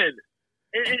man.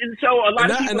 And so a lot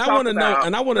of people I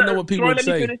want to know what people Troy,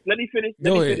 say. Let me finish.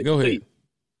 Go ahead.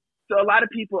 So a lot of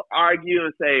people argue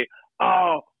and say,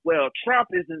 oh, well, Trump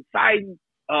is inciting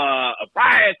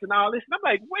riots and all this. And I'm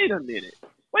like, wait a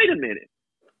minute.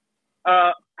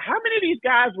 How many of these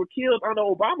guys were killed under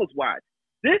Obama's watch?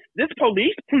 This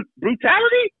police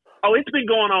brutality? Oh, it's been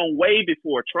going on way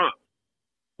before Trump.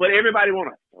 But everybody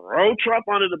want to throw Trump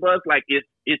under the bus like it's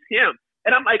him.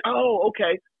 And I'm like, oh,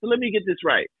 okay. So let me get this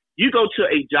right. You go to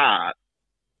a job.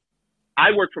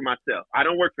 I work for myself. I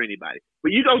don't work for anybody.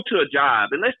 But you go to a job,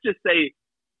 and let's just say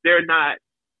they're not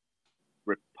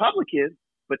Republican,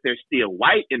 but they're still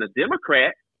white and a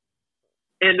Democrat,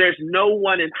 and there's no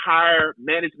one in higher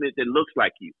management that looks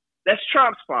like you. That's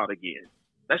Trump's fault again.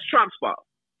 That's Trump's fault.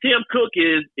 Tim Cook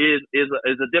is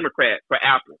a Democrat for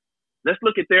Apple. Let's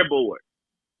look at their board.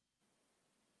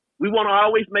 We want to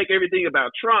always make everything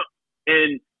about Trump,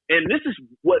 and this is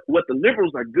what the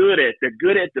liberals are good at. They're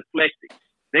good at deflecting.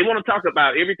 They want to talk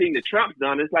about everything that Trump's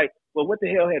done. It's like, well, what the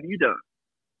hell have you done?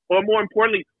 Or more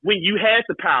importantly, when you had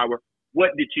the power,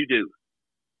 what did you do?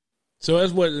 So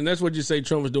that's what you say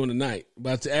Trump was doing tonight,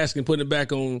 about asking, putting it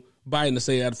back on Biden to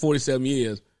say, out of 47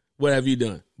 years, what have you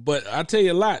done? But I'll tell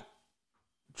you a lot.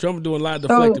 Trump is doing a lot of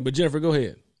deflecting. But Jennifer, go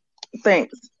ahead.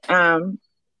 Thanks.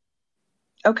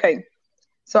 Okay.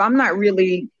 So I'm not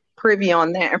really privy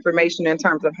on that information in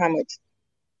terms of how much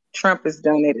Trump has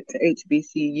donated to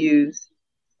HBCUs.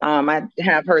 I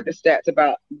have heard the stats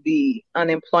about the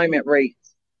unemployment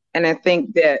rates, and I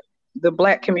think that the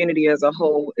black community as a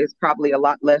whole is probably a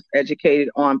lot less educated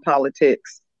on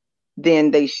politics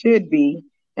than they should be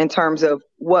in terms of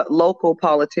what local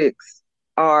politics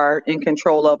are in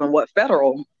control of and what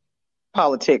federal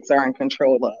politics are in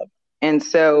control of. And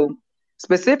so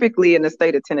specifically in the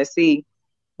state of Tennessee,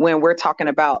 when we're talking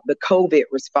about the COVID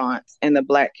response in the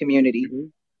black community,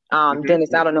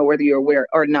 Dennis, I don't know whether you're aware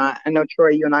or not. I know, Troy,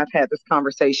 you and I have had this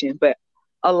conversation, but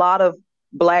a lot of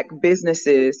black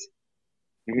businesses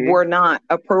were not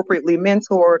appropriately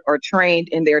mentored or trained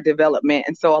in their development.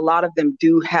 And so a lot of them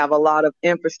do have a lot of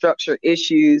infrastructure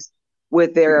issues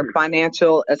with their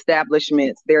financial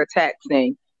establishments, their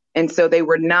taxing. And so they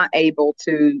were not able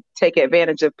to take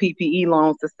advantage of PPE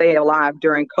loans to stay alive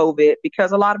during COVID,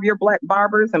 because a lot of your black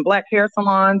barbers and black hair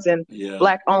salons and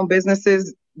black owned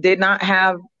businesses did not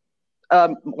have a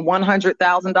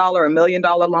 $100,000 or $1 million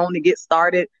loan to get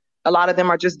started. A lot of them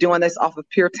are just doing this off of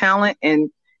pure talent and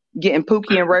getting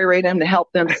Pookie and Ray Ray them to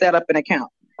help them set up an account.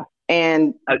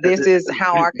 And this is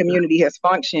how our community has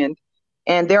functioned.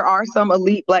 And there are some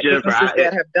elite black businesses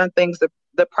that have done things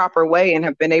the proper way and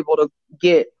have been able to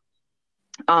get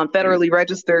federally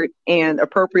registered and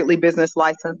appropriately business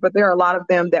licensed. But there are a lot of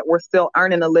them that were still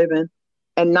earning a living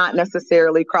and not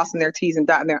necessarily crossing their T's and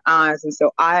dotting their I's. And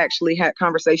so I actually had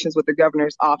conversations with the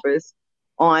governor's office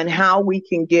on how we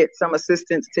can get some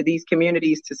assistance to these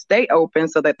communities to stay open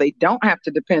so that they don't have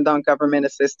to depend on government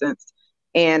assistance.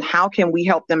 And how can we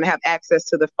help them have access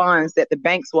to the funds that the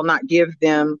banks will not give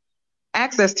them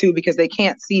access to because they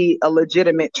can't see a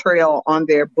legitimate trail on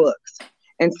their books.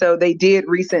 And so they did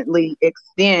recently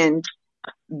extend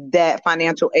that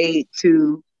financial aid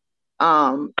to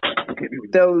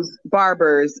those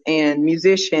barbers and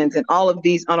musicians and all of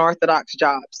these unorthodox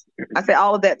jobs. I say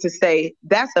all of that to say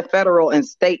that's a federal and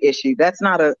state issue. That's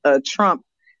not a Trump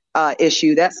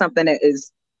issue. That's something that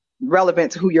is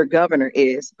relevant to who your governor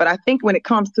is. But I think when it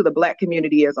comes to the black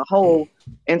community as a whole,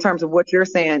 in terms of what you're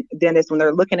saying, Dennis, when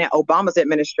they're looking at Obama's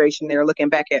administration, they're looking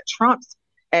back at Trump's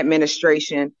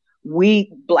administration.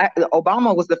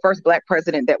 Obama was the first black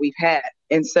president that we've had.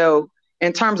 And so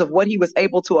in terms of what he was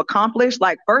able to accomplish,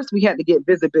 like first we had to get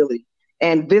visibility,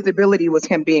 and visibility was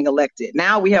him being elected.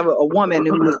 Now we have a woman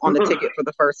who was on the ticket for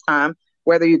the first time,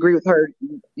 whether you agree with her,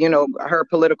 her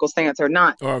political stance or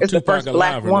not. It's the first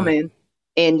black woman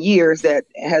in years that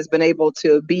has been able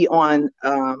to be on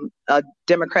a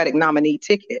Democratic nominee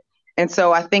ticket. And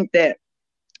so I think that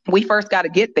we first got to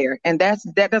get there. And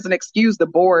that doesn't excuse the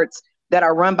boards that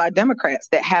are run by Democrats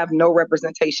that have no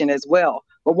representation as well.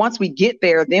 But once we get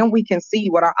there, then we can see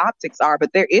what our optics are.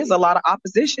 But there is a lot of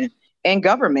opposition in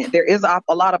government. There is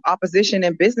a lot of opposition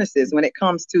in businesses when it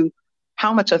comes to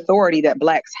how much authority that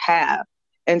blacks have.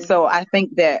 And so I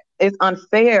think that it's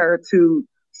unfair to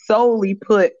solely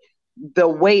put the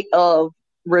weight of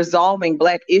resolving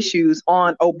Black issues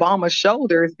on Obama's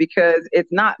shoulders, because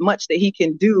it's not much that he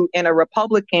can do in a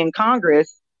Republican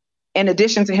Congress in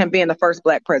addition to him being the first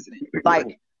Black president.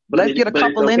 Like, let's get a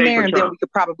couple in there and then we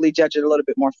could probably judge it a little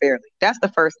bit more fairly. That's the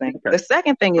first thing. Okay. The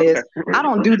second thing is, I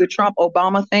don't do the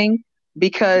Trump-Obama thing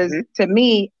because to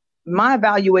me, my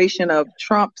evaluation of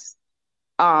Trump's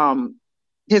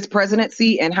his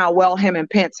presidency and how well him and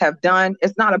Pence have done,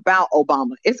 it's not about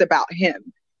Obama. It's about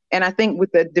him. And I think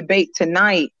with the debate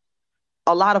tonight,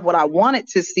 a lot of what I wanted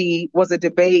to see was a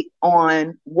debate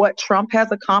on what Trump has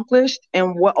accomplished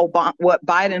and what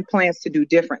Biden plans to do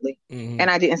differently. And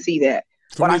I didn't see that.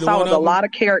 What I saw was a lot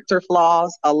of character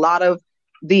flaws, a lot of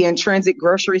the intrinsic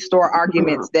grocery store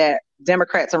arguments that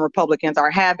Democrats and Republicans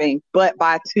are having, but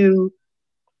by two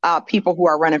people who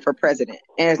are running for president.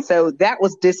 And so that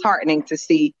was disheartening to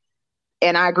see.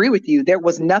 And I agree with you. There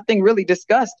was nothing really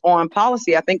discussed on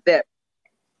policy. I think that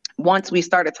once we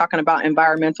started talking about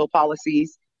environmental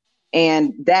policies,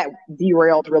 and that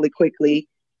derailed really quickly.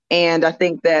 And I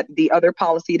think that the other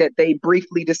policy that they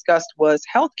briefly discussed was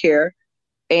healthcare.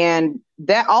 And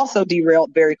that also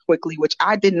derailed very quickly, which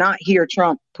I did not hear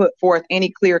Trump put forth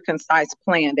any clear, concise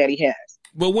plan that he has.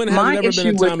 But when my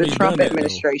issue with the Trump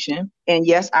administration, and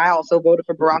yes, I also voted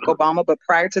for Barack Obama, but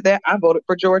prior to that, I voted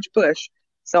for George Bush.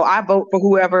 So I vote for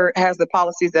whoever has the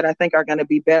policies that I think are going to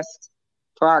be best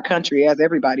for our country, as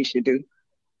everybody should do.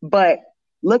 But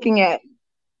looking at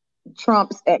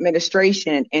Trump's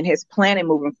administration and his planning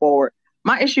moving forward,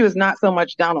 my issue is not so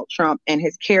much Donald Trump and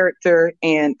his character,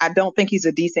 and I don't think he's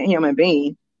a decent human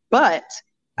being, but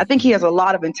I think he has a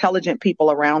lot of intelligent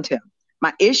people around him.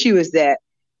 My issue is that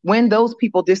when those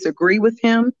people disagree with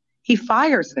him, he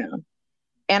fires them.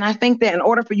 And I think that in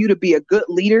order for you to be a good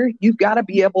leader, you've got to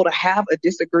be able to have a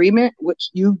disagreement, which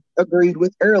you agreed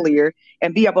with earlier,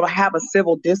 and be able to have a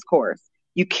civil discourse.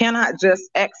 You cannot just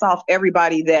X off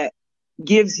everybody that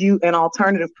gives you an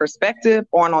alternative perspective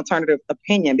or an alternative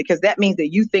opinion, because that means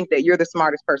that you think that you're the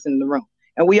smartest person in the room.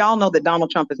 And we all know that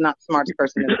Donald Trump is not the smartest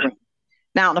person in the room.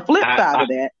 Now, on the flip side of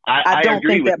that, I don't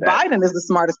think that Biden is the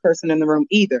smartest person in the room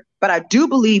either. But I do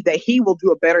believe that he will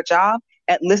do a better job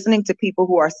at listening to people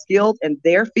who are skilled in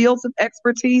their fields of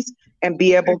expertise and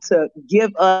be able to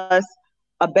give us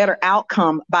a better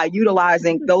outcome by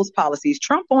utilizing those policies.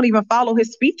 Trump won't even follow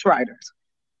his speechwriters.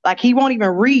 Like, he won't even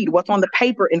read what's on the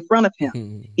paper in front of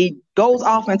him. He goes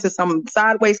off into some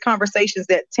sideways conversations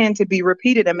that tend to be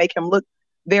repeated and make him look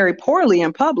very poorly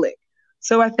in public.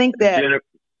 So I think that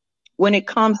when it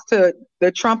comes to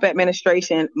the Trump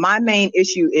administration, my main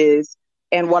issue is,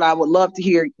 and what I would love to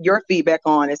hear your feedback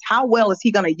on, is how well is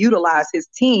he going to utilize his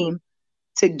team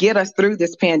to get us through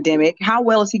this pandemic? How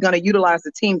well is he going to utilize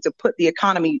the team to put the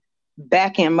economy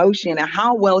back in motion? And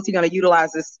how well is he going to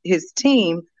utilize his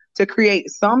team to create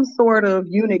some sort of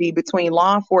unity between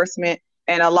law enforcement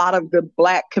and a lot of the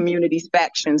Black community's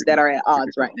factions that are at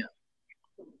odds right now?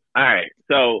 All right.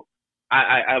 So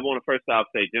I want to first off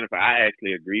say, Jennifer, I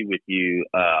actually agree with you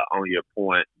on your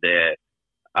point that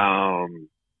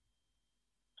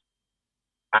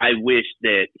I wish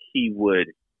that he would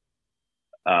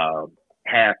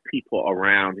have people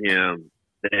around him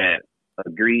that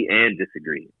agree and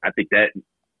disagree. I think that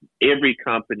every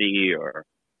company or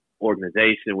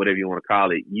organization, whatever you want to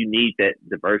call it, you need that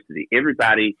diversity.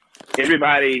 Everybody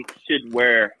should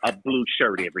wear a blue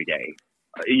shirt every day,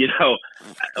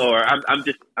 or I'm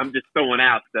just throwing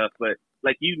out stuff, but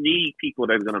like, you need people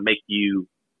that are going to make you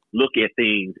look at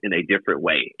things in a different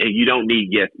way, and you don't need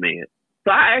yes men.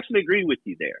 So I actually agree with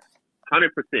you there, 100%.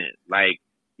 Like,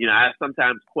 I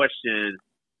sometimes question,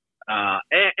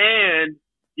 and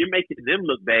you're making them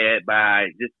look bad by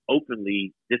just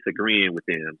openly disagreeing with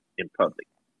them in public.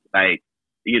 Like,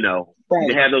 right.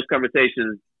 You have those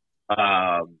conversations,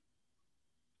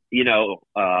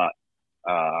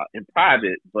 in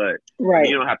private, but right.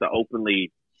 You don't have to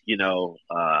openly,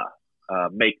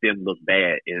 make them look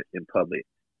bad in public,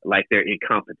 like they're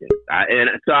incompetent.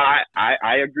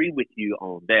 I agree with you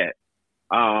on that.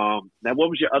 Now, what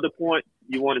was your other point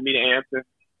you wanted me to answer?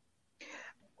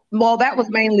 Well, that was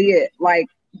mainly it. Like,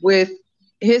 with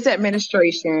his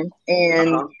administration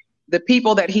and the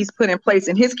people that he's put in place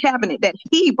in his cabinet that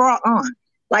he brought on.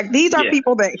 Like, these are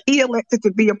people that he elected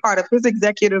to be a part of his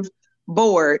executive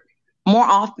board. More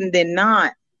often than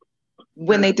not,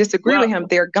 when they disagree with him,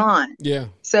 they're gone. Yeah.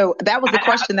 So that was the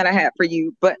question that I had for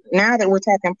you. But now that we're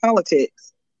talking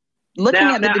politics, looking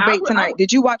at the debate tonight,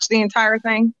 did you watch the entire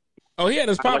thing? Oh, yeah,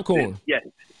 there's popcorn. Yes.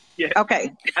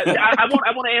 Okay. I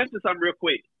want to answer something real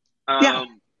quick.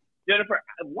 Jennifer,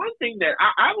 one thing that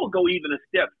I will go even a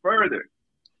step further.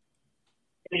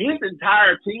 his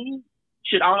entire team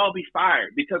should all be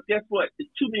fired because guess what? There's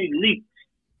too many leaks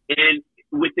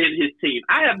within his team.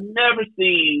 I have never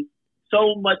seen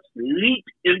so much leaked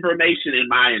information in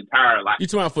my entire life. You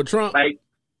talking about for Trump? Like,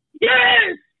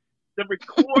 yes, the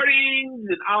recordings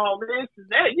and all this and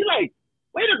that. You're like,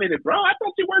 wait a minute, bro. I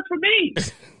thought you worked for me.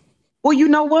 Well, you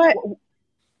know what?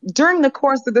 During the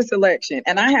course of this election,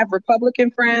 and I have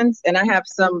Republican friends and I have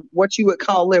some what you would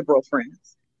call liberal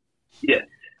friends. Yes.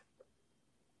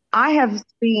 I have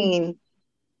seen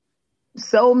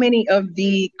so many of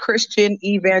the Christian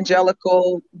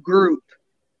evangelical group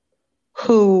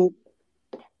who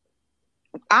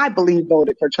I believe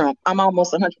voted for Trump. I'm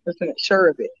almost 100% sure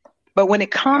of it. But when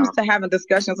it comes to having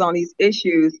discussions on these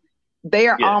issues, they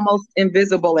are almost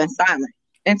invisible and silent.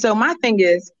 And so my thing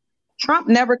is, Trump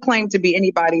never claimed to be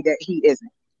anybody that he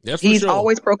isn't. He's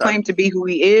always proclaimed to be who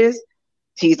he is.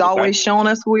 He's always shown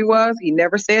us who he was. He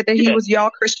never said that he was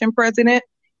y'all Christian president.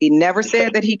 He never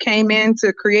said that he came in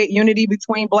to create unity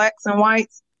between blacks and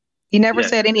whites. He never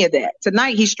said any of that.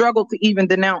 Tonight, he struggled to even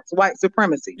denounce white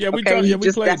supremacy.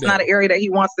 That's not an area that he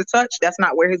wants to touch. That's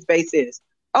not where his base is.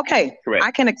 Okay,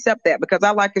 I can accept that because I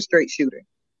like a straight shooter.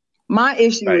 My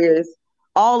issue is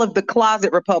all of the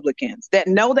closet Republicans that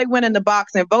know they went in the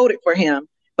box and voted for him,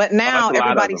 but now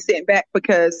everybody's sitting back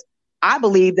because I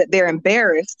believe that they're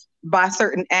embarrassed by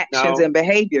certain actions and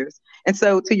behaviors. And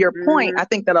so to your point, I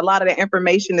think that a lot of the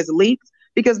information is leaked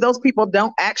because those people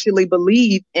don't actually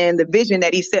believe in the vision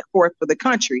that he set forth for the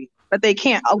country, but they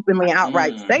can't openly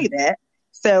outright say that.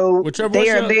 So they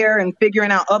are there and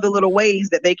figuring out other little ways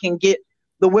that they can get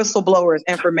the whistleblowers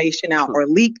information out or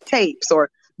leak tapes or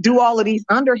do all of these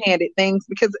underhanded things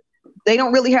because they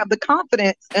don't really have the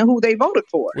confidence in who they voted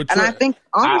for. And I think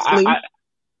honestly, go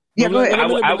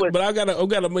ahead. But I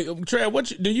gotta make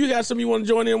Trav. Do you got something you want to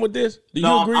join in with this? Do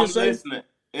you agree? I'm listening.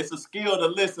 It's a skill to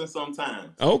listen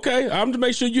sometimes. Okay, I'm to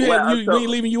make sure we ain't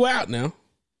leaving you out now.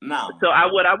 No. So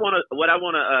what I want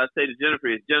to say to Jennifer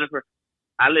is, Jennifer,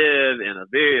 I live in a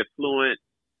very affluent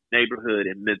neighborhood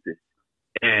in Memphis,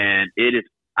 and it is,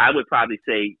 I would probably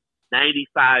say,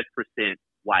 95%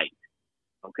 white.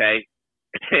 Okay,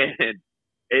 and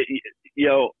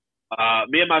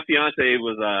me and my fiance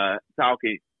was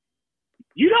talking.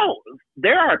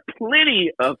 There are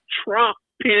plenty of Trump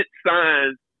Pence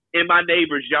signs in my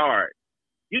neighbor's yard.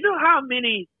 You know how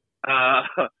many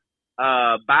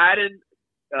Biden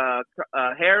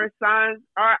Harris signs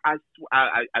are? I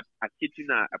kid you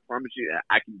not. I promise you,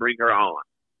 I can bring her on.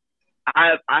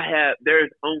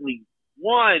 There's only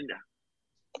one.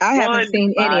 I haven't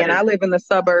seen any, and I live in the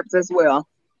suburbs as well.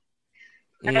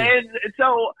 And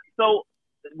so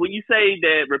when you say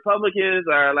that Republicans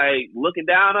are like looking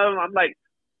down on them, I'm like,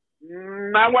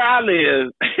 not where I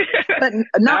live. But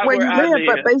not where you live,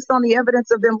 but based on the evidence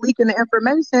of them leaking the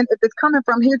information, if it's coming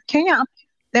from his camp,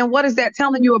 then what is that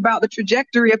telling you about the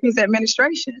trajectory of his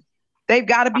administration? They've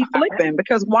got to be flipping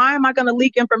because why am I going to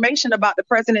leak information about the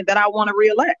president that I want to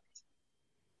reelect?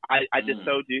 I just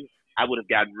told you I would have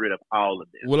gotten rid of all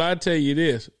of this. Well, I tell you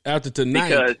this, after tonight.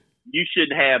 Because you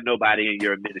shouldn't have nobody in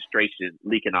your administration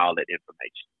leaking all that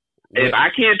information. If I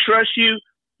can't trust you,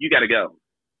 you got to go.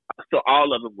 So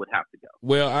all of them would have to go.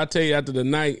 Well, I tell you, after the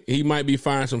night, he might be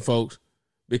firing some folks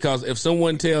because if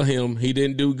someone tell him he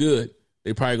didn't do good,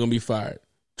 they probably gonna be fired.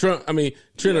 Jennifer,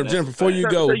 before you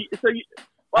go. I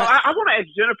want to ask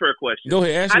Jennifer a question. Go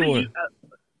ahead, ask her one.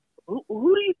 Who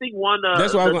do you think won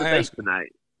That's what I was gonna ask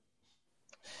tonight?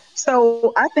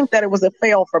 So I think that it was a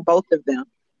fail for both of them.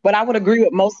 But I would agree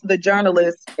with most of the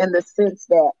journalists in the sense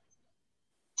that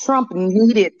Trump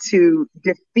needed to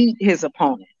defeat his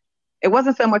opponent. It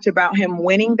wasn't so much about him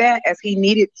winning that as he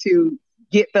needed to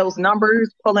get those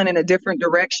numbers pulling in a different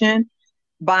direction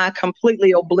by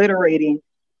completely obliterating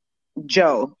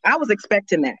Joe. I was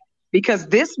expecting that because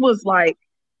this is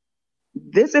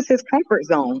his comfort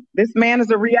zone. This man is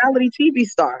a reality TV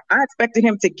star. I expected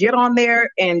him to get on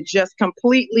there and just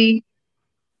completely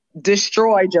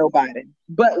destroy Joe Biden.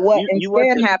 But what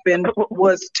instead happened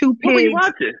was two pigs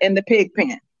in the pig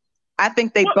pen. I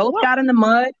think they both got in the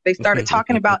mud. They started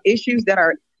talking about issues that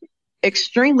are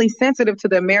extremely sensitive to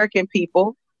the American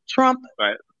people. Trump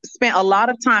spent a lot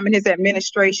of time in his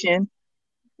administration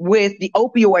with the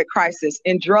opioid crisis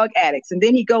and drug addicts. And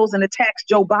then he goes and attacks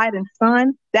Joe Biden's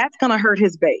son. That's going to hurt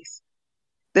his base.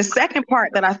 The second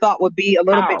part that I thought would be a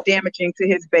little bit damaging to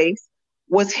his base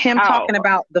was him talking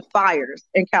about the fires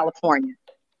in California.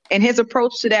 And his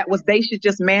approach to that was they should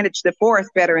just manage the forest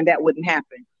better and that wouldn't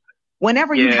happen.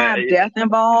 Whenever you have death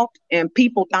involved and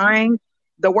people dying,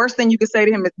 the worst thing you could say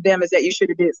to them is that you should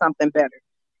have did something better.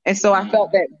 And so I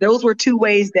felt that those were two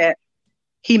ways that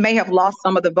he may have lost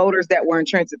some of the voters that were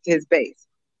intrinsic to his base.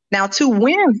 Now, 2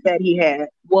 wins that he had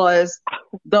was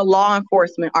the law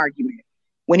enforcement argument.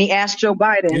 When he asked Joe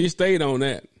Biden. He stayed on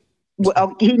that.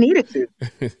 Well, he needed to.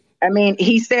 I mean,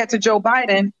 he said to Joe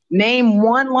Biden, name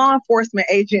one law enforcement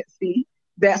agency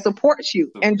that supports you.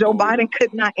 And Joe Biden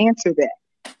could not answer that,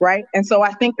 right? And so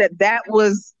I think that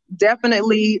was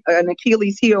definitely an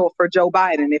Achilles heel for Joe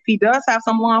Biden. If he does have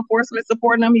some law enforcement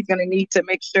supporting him, he's going to need to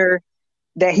make sure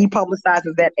that he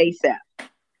publicizes that ASAP.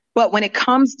 But when it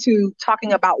comes to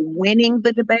talking about winning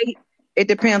the debate, it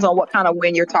depends on what kind of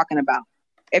win you're talking about.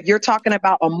 If you're talking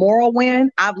about a moral win,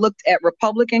 I've looked at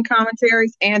Republican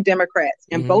commentaries and Democrats,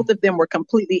 and both of them were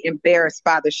completely embarrassed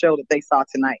by the show that they saw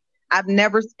tonight.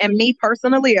 And me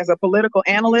personally, as a political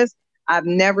analyst, I've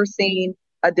never seen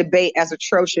a debate as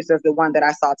atrocious as the one that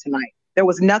I saw tonight. There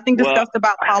was nothing discussed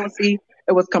about policy.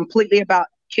 It was completely about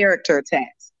character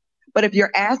attacks. But if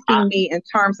you're asking me in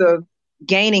terms of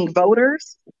gaining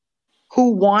voters,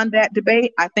 who won that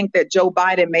debate, I think that Joe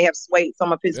Biden may have swayed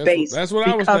some of his base because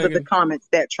of the comments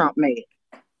that Trump made.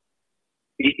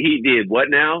 He did what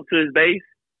now to his base?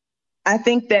 I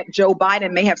think that Joe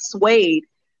Biden may have swayed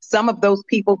some of those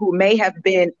people who may have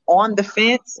been on the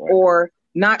fence or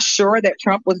not sure that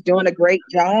Trump was doing a great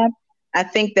job. I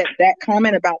think that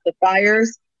comment about the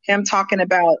fires, him talking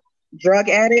about drug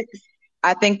addicts,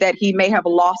 I think that he may have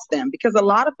lost them because a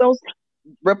lot of those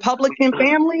Republican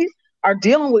families are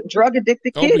dealing with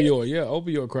drug-addicted kids.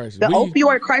 Opioid crisis. The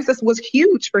opioid crisis was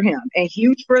huge for him and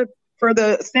huge for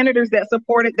the senators that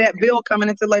supported that bill coming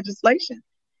into legislation.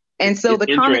 And so the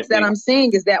comments that I'm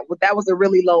seeing is that was a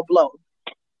really low blow.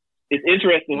 It's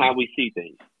interesting how we see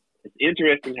things.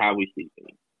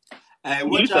 Hey,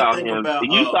 what y'all think about?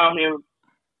 You saw him.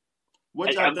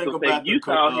 What y'all think about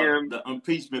the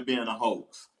impeachment being a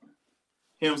hoax?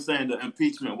 Him saying the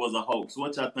impeachment was a hoax.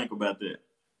 What y'all think about that?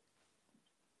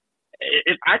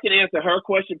 If I can answer her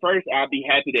question first, I'll be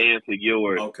happy to answer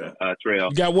yours, Trail.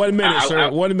 You got 1 minute, sir.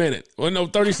 1 minute. Well, no,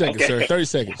 30 seconds, sir. 30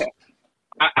 seconds.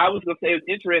 I was going to say it's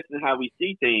interesting how we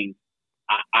see things.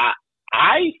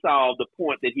 I saw the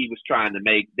point that he was trying to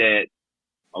make that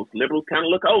most liberals kind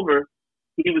of look over.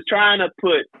 He was trying to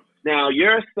put, now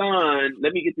your son,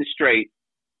 let me get this straight,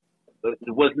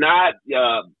 was not,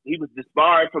 he was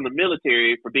disbarred from the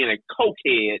military for being a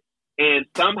cokehead. And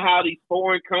somehow these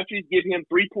foreign countries give him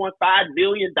 $3.5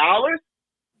 million? Get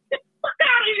the fuck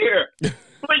out of here.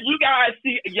 But you guys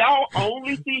y'all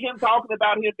only see him talking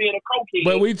about him being a cokehead.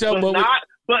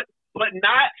 But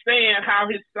not saying how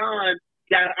his son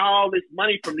got all this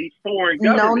money from these foreign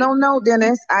governments. No,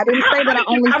 Dennis. I didn't say that I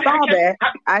only saw that.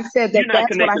 I said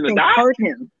that's what I think hurt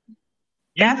him.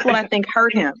 That's what I think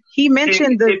hurt him. He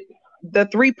mentioned the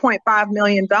 $3.5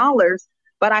 million,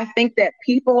 but I think that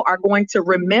people are going to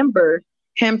remember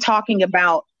him talking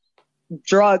about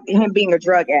him being a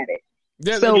drug addict.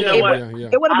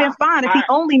 It would have been fine if he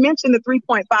only mentioned the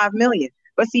 $3.5 million.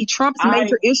 But see, Trump's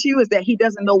major issue is that he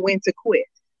doesn't know when to quit.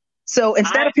 So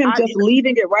instead of him just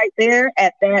leaving it right there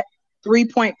at that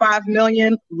 $3.5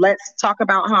 million, let's talk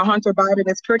about how Hunter Biden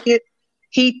is crooked,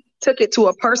 he took it to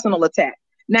a personal attack.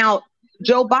 Now,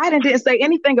 Joe Biden didn't say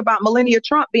anything about Melania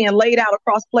Trump being laid out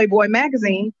across Playboy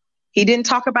magazine. He didn't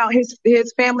talk about his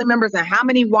family members and how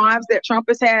many wives that Trump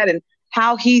has had and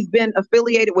how he's been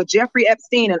affiliated with Jeffrey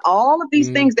Epstein and all of these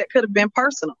things that could have been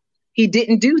personal. He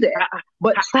didn't do that.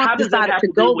 But Trump decided to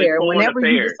go there. Whenever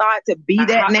you decide to be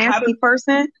that nasty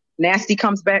person, nasty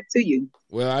comes back to you.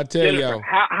 Well, I tell you,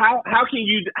 how can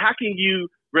you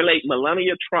relate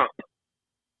Melania Trump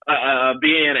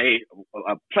being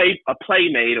a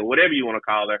playmate or whatever you want to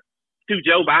call her to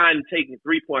Joe Biden taking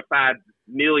 $3.5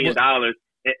 million?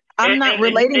 I'm not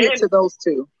relating it to those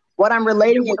two. What I'm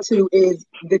relating it to is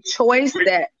the choice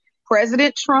that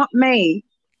President Trump made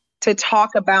to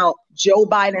talk about Joe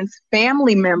Biden's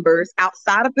family members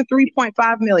outside of the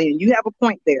 $3.5 million. You have a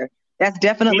point there. That's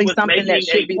definitely something that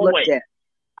should be looked at.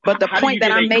 But the point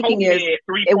that I'm making is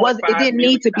it didn't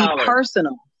need to be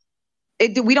personal.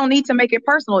 We don't need to make it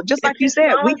personal. Just like you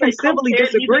said, we can civilly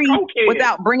disagree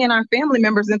without bringing our family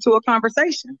members into a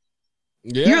conversation.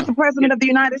 Yeah. You're the president of the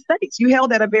United States. You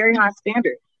held at a very high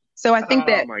standard. So I think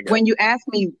that when you ask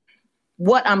me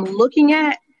what I'm looking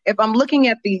at, if I'm looking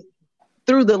at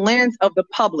through the lens of the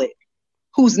public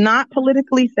who's not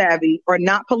politically savvy or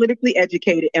not politically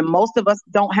educated, and most of us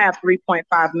don't have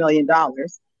 $3.5 million,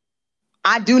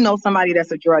 I do know somebody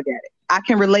that's a drug addict. I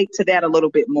can relate to that a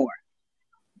little bit more.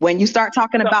 When you start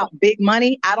talking about big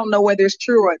money, I don't know whether it's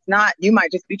true or it's not. You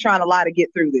might just be trying to lie to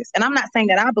get through this. And I'm not saying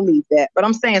that I believe that, but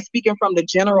I'm saying, speaking from the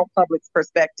general public's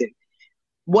perspective,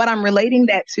 what I'm relating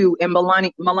that to in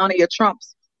Melania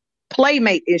Trump's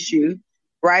playmate issue,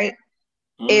 right,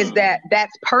 is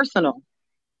that's personal.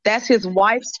 That's his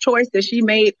wife's choice that she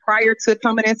made prior to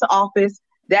coming into office.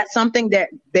 That's something that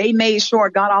they made sure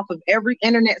got off of every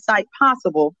internet site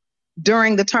possible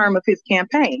during the term of his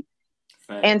campaign.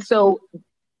 Thanks. And so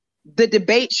the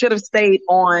debate should have stayed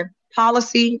on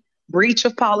policy, breach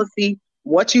of policy,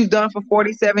 what you've done for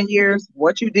 47 years,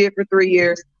 what you did for 3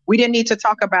 years. We didn't need to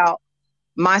talk about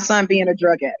my son being a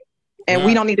drug addict. And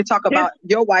we don't need to talk about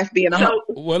your wife being a hoe.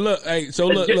 Well, look, hey, so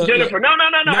look, Jennifer, no.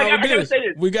 I gotta say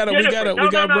this. We gotta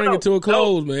bring it to a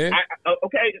close, man.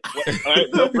 Okay,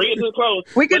 so bring it to a close.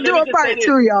 We can do a part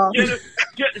 2, y'all.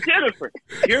 Jennifer,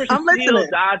 you're still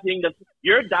dodging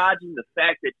the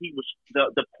fact that he was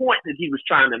the point that he was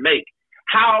trying to make.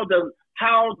 How does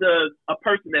a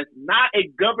person that's not a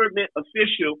government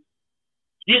official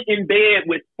get in bed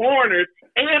with foreigners,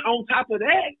 and on top of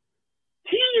that,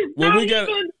 he's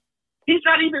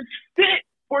not even fit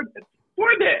for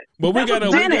that. But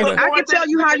Dennis, I can tell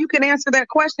you how you can answer that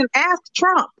question. Ask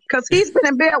Trump, because he's been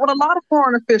in bed with a lot of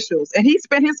foreign officials, and he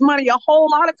spent his money a whole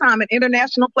lot of time in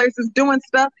international places doing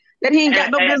stuff that he ain't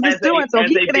got no business doing. So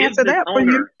he can answer that for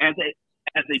you. As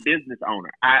a business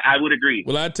owner, I would agree.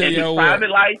 Well, I tell you what. Private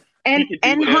life. And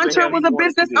Hunter was a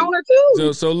business owner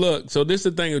too. So look. So this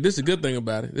is the thing. This is a good thing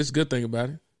about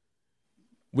it.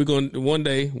 We're going to one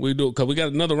day we do it because we got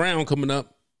another round coming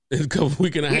up in a couple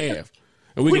week and a half.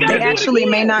 And we actually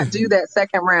may not do that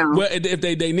second round. Well, if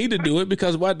they need to do it,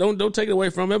 because why don't take it away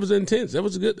from them. It was intense. That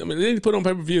was good. I mean, they need to put it on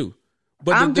pay-per-view.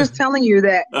 But I'm just telling you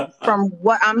that from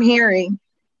what I'm hearing,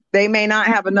 they may not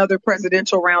have another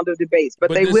presidential round of debates,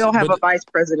 but they will have a vice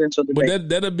presidential debate. But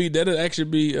that'll actually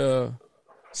be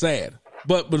sad.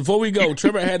 But before we go,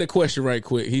 Trevor had a question right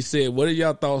quick. He said, "What are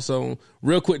y'all thoughts on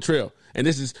real quick, Trail?" And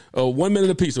this is 1 minute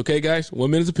apiece, okay, guys?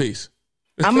 1 minute apiece.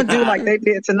 I'm gonna do like they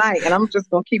did tonight, and I'm just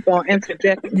gonna keep on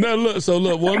interjecting. No,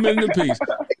 look, 1 minute apiece.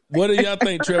 What do y'all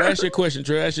think, Trevor? Ask your question,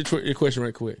 Trevor. Ask your question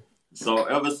right quick. So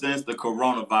ever since the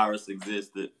coronavirus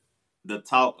existed, the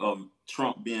talk of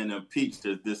Trump being impeached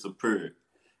has disappeared.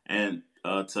 And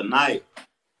tonight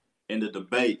in the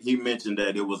debate, he mentioned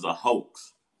that it was a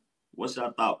hoax. What's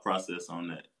your thought process on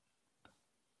that?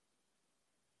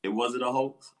 Was it a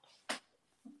hoax?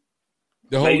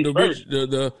 The whole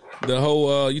the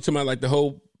whole you talking about like the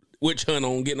whole witch hunt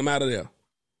on getting them out of there?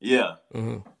 Yeah.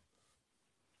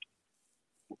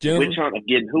 Witch hunt of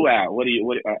getting who out?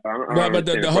 But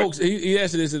the hoax. He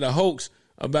asked this is a hoax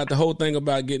about the whole thing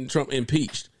about getting Trump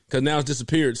impeached, because now it's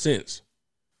disappeared since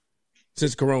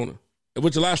Corona,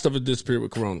 which a lot of stuff has disappeared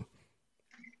with Corona.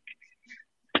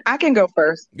 I can go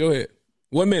first. Go ahead.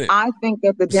 1 minute. I think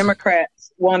that the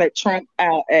Democrats wanted Trump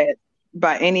out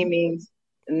by any means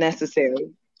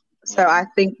necessary. So I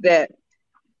think that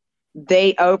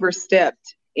they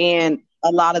overstepped in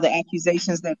a lot of the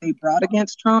accusations that they brought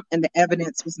against Trump, and the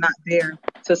evidence was not there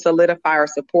to solidify or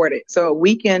support it. So it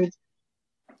weakened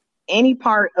any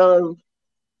part of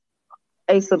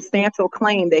a substantial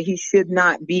claim that he should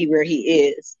not be where he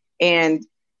is. And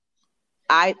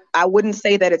I wouldn't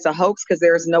say that it's a hoax, because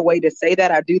there is no way to say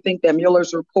that. I do think that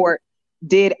Mueller's report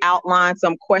did outline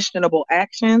some questionable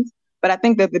actions, but I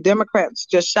think that the Democrats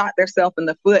just shot themselves in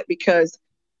the foot because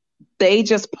they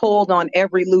just pulled on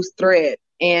every loose thread.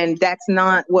 And that's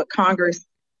not what Congress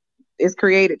is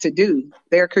created to do.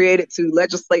 They're created to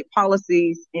legislate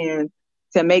policies and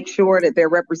to make sure that they're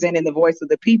representing the voice of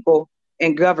the people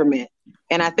in government.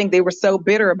 And I think they were so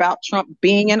bitter about Trump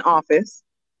being in office,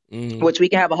 which we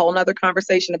can have a whole nother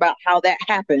conversation about how that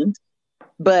happened.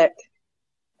 But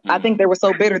I think they were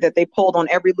so bitter that they pulled on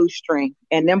every loose string.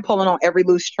 And them pulling on every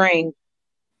loose string,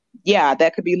 yeah,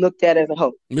 that could be looked at as a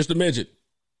hoax. Mr. Midget.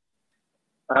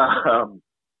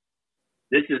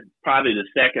 This is probably the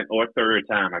second or third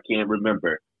time. I can't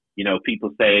remember. You know, people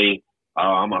say,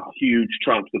 I'm a huge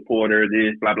Trump supporter,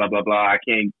 this, blah, blah, blah, blah. I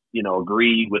can't,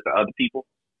 agree with the other people.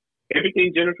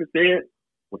 Everything Jennifer said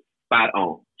was spot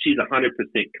on. She's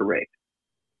 100% correct.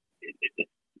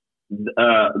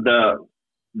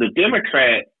 The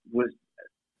Democrat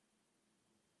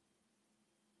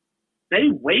they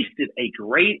wasted a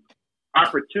great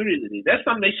opportunity. That's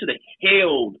something they should have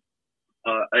held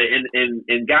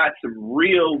and got some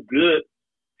real good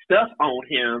stuff on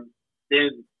him.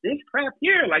 Then this crap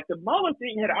here, like the Mueller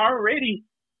thing had already,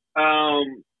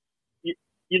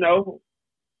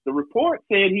 the report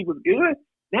said he was good.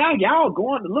 Now y'all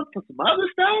going to look for some other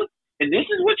stuff, and this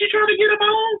is what you're trying to get him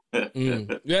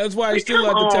on? Yeah, that's why he's still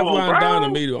like the Teflon Don to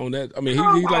me on that. I mean,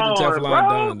 he's like the Teflon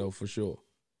Don though, for sure.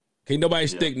 Can't nobody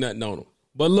stick nothing on him.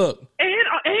 But look, and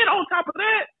on top of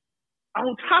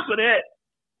that,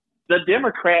 the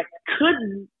Democrats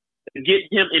couldn't get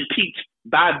him impeached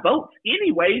by votes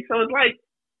anyway. So it's like,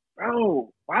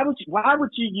 bro, why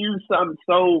would you use something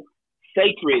so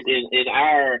sacred in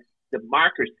our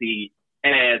democracy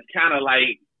as kind of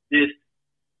like this,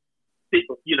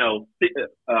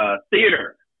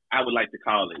 theater, I would like to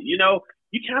call it. You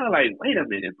kind of like, wait a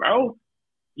minute, bro.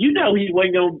 He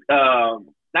wasn't going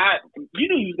you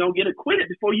knew he was going to get acquitted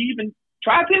before you even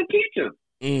tried to impeach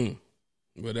him.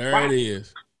 But there it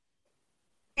is.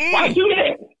 Why do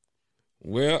that?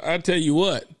 Well, I tell you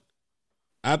what,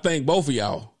 I think both of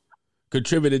y'all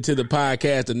contributed to the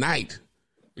podcast tonight.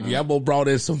 Y'all both brought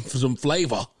in some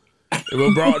flavor.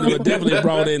 Definitely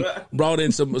brought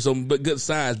in some good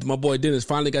sides. My boy Dennis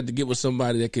finally got to get with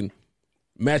somebody that can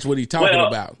match what he's talking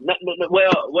about.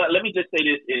 Well, let me just say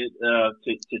this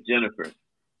to Jennifer.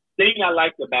 Thing I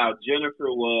liked about Jennifer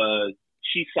was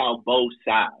she saw both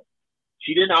sides.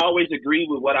 She didn't always agree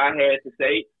with what I had to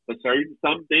say, but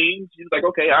some things she was like,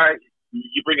 okay, all right,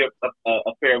 you bring up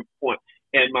a fair point.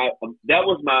 And that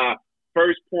was my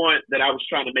first point that I was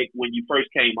trying to make when you first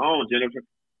came on, Jennifer.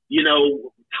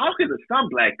 Talking to some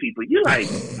black people, you're like,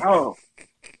 bro.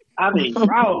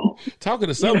 Talking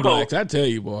to some blacks, I tell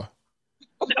you, boy.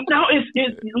 No,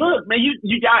 it's look, man,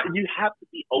 you have to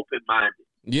be open minded.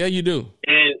 Yeah, you do.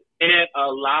 And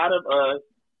a lot of us,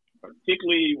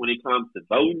 particularly when it comes to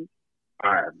voting,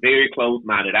 are very close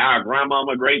minded. Our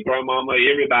grandmama, great grandmama,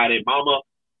 everybody, mama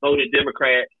voted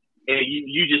Democrat, and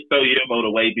you just throw your vote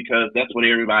away because that's what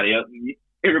everybody's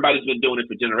been doing it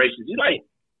for generations. You're like,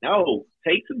 no,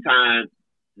 take some time,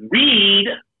 read,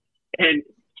 and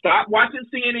stop watching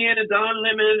CNN and Don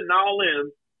Lemon and all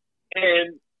them,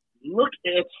 and look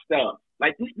at stuff.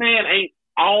 Like, this man ain't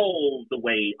all the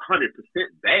way 100%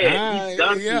 bad. He's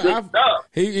done some good stuff.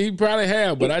 He probably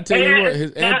have, but I tell you what,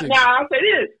 his antics. Now, I'll say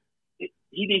this.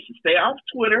 He needs to stay off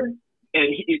Twitter, and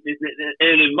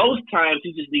in most times,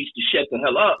 he just needs to shut the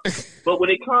hell up. But when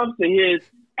it comes to his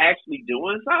actually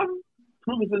doing something,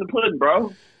 proof is in the pudding,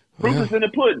 bro. Proof is in the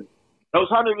pudding. Those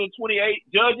 128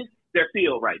 judges, they're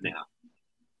sealed right now.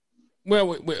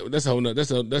 Well, that's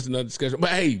another discussion. But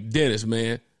hey, Dennis,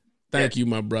 man, thank you,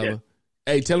 my brother.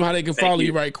 Yeah. Hey, tell them how they can follow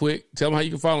you right quick. Tell them how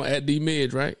you can follow at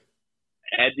D-Midge, right?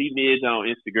 At D-Midge on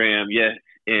Instagram, yes.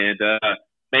 And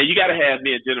man, you got to have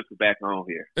me and Jennifer back on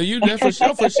here. That's for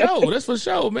sure. That's for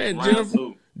sure, man.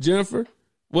 Jennifer,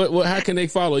 what? How can they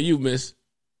follow you, Miss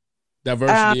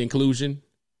Diversity Inclusion?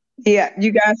 Yeah,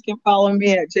 you guys can follow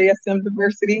me at JSM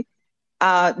Diversity.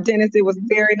 Dennis, it was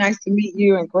very nice to meet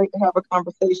you and great to have a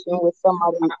conversation with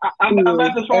somebody. I'm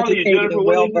about to follow you, Jennifer.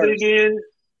 What is it again?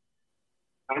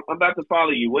 I'm about to follow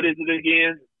you. What is it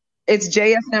again? It's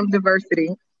JSM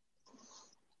Diversity.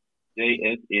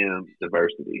 JSM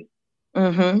Diversity.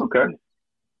 Mm-hmm. Okay.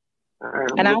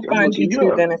 And I'll find you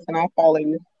too, Dennis, and I'll follow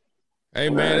you. Hey,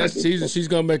 man, she's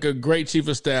going to make a great chief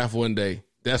of staff one day.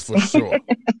 That's for sure.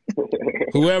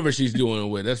 Whoever she's doing it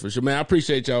with, that's for sure. Man, I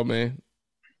appreciate y'all, man.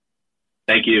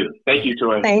 Thank you. Thank you,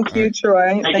 Troy. Thank you,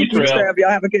 Troy. Thank you, Trev. Y'all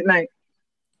have a good night.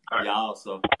 All right, y'all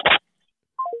also.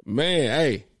 Man,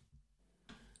 hey.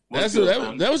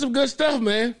 That was some good stuff,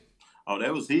 man. Oh,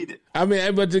 that was heated. I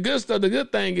mean, but the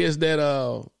good thing is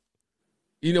that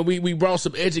we brought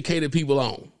some educated people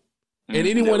on. And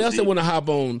anyone else that want to hop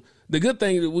on, the good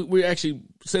thing we actually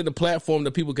set a platform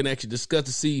that people can actually discuss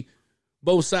to see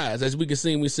both sides. As we can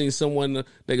see, we've seen someone that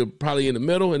could probably in the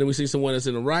middle, and then we see someone that's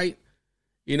in the right.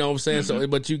 You know what I'm saying? So,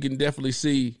 but you can definitely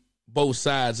see both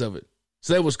sides of it.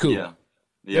 So that was cool. Yeah,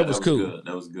 that was cool. Good.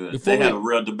 That was good. They had a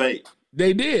real debate.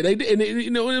 They did, and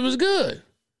it was good.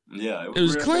 Yeah, it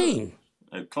was clean.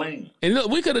 Clean. And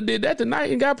look, we could have did that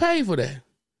tonight and got paid for that.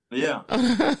 Yeah,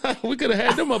 we could have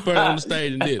had them up there on the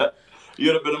stage and did it.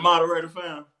 You'd have been a moderator,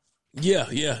 fam. Yeah,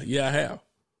 I have.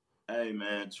 Hey,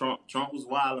 man, Trump was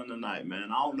wilding tonight, man.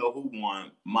 I don't know who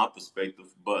won, my perspective,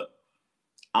 but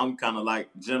I'm kind of like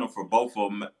Jennifer. Both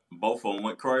of them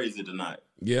went crazy tonight.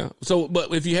 Yeah. So,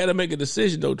 but if you had to make a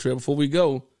decision, though, Trevor, before we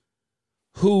go,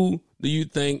 who do you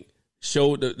think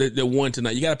showed the won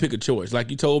tonight? You got to pick a choice. Like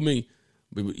you told me,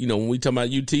 when we talk about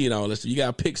UT and all this, you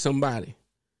got to pick somebody.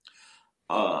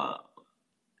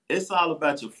 It's all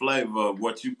about your flavor of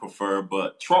what you prefer,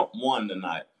 but Trump won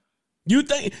tonight. You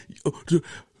think the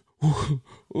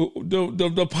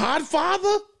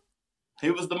Podfather?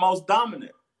 He was the most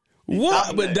dominant.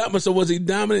 What? But so was he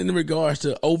dominant in regards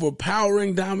to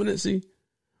overpowering dominancy?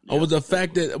 Or was the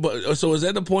fact that, so is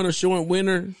that the point of showing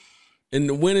winner in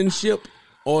the winning ship?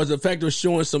 Or is the fact of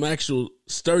showing some actual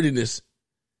sturdiness?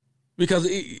 Because,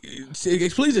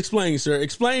 please explain, sir.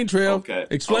 Explain, Trev. Okay.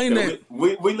 Explain that.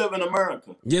 We live in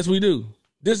America. Yes, we do.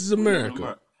 This is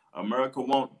America. America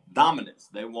want dominance.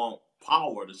 They want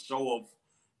power to show off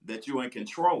that you're in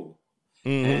control.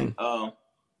 Mm-hmm. And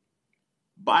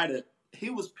Biden,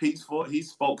 he was peaceful. He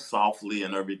spoke softly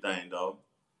and everything, though.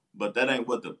 But that ain't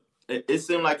what it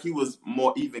seemed like he was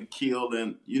more even killed,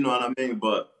 and you know what I mean?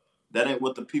 But that ain't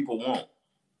what the people want.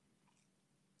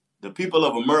 The people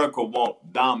of America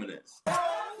want dominance.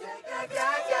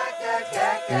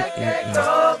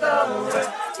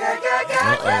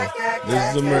 This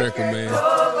is America, man.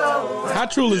 How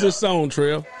true is this song,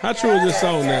 Trail? How true is this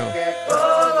song now?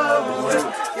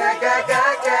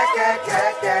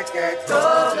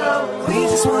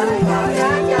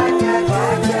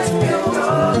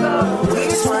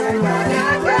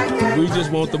 We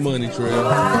just want the money, Trail.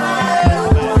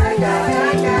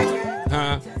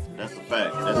 Huh? That's a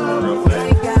fact. That's a real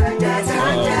fact.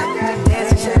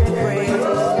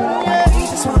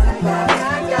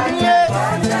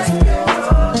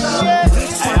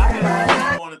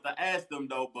 I wanted to ask them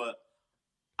though, but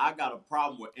I got a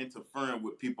problem with interfering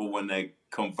with people when they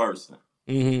conversing.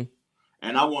 Mm-hmm.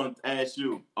 And I wanted to ask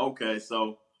you, okay,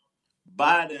 so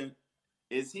Biden,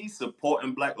 is he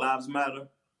supporting Black Lives Matter?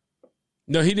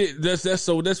 No, he did. That's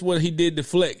what he did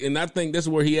deflect, and I think that's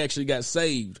where he actually got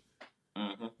saved.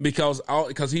 Mm-hmm. Because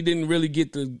he didn't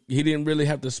really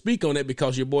have to speak on it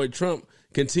because your boy Trump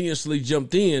continuously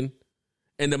jumped in,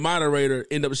 and the moderator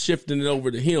ended up shifting it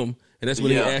over to him, and that's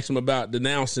when he asked him about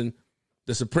denouncing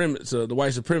the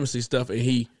white supremacy stuff, and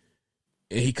he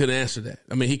couldn't answer that.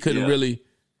 I mean, he couldn't really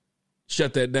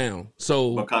shut that down.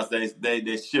 So because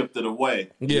they shifted away.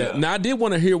 Yeah. Now I did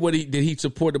want to hear did he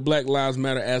support the Black Lives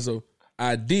Matter as a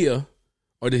idea,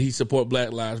 or did he support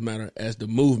Black Lives Matter as the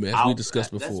movement, as we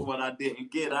discussed before? That's what I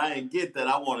didn't get. I didn't get that.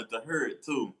 I wanted to hear it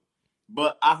too.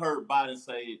 But I heard Biden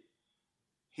say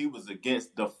he was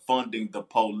against defunding the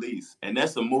police. And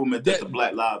that's a movement that the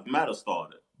Black Lives Matter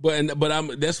started.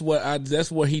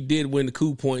 That's what he did win the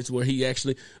coup points, where he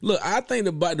actually I think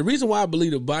the reason why I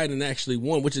believe that Biden actually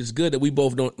won, which is good that we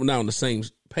both we're not on the same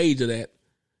page of that.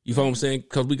 You know what I'm saying?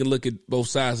 Because we can look at both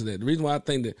sides of that. The reason why I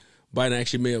think that Biden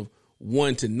actually may have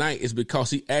won tonight is because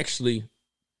he actually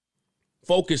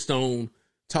focused on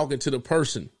talking to the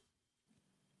person.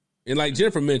 And like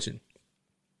Jennifer mentioned,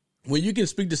 when you can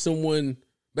speak to someone,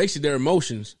 basically their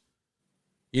emotions,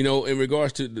 in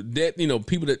regards to the debt,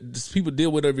 people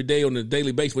deal with every day on a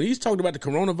daily basis. When he's talking about the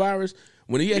coronavirus,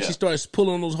 when he actually starts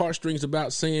pulling on those heartstrings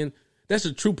about saying, that's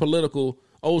a true political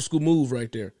old school move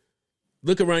right there.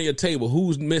 Look around your table.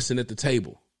 Who's missing at the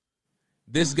table?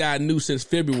 This guy knew since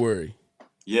February.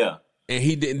 Yeah.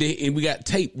 And and we got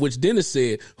tape, which Dennis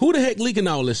said, who the heck leaking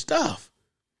all this stuff?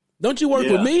 Don't you work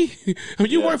with me?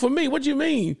 You work for me. What do you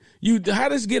mean? How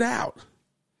does it get out?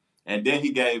 And then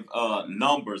he gave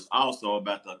numbers also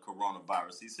about the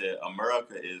coronavirus. He said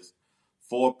America is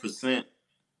 4%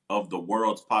 of the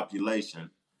world's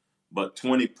population, but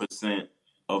 20%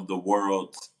 of the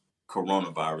world's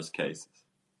coronavirus cases.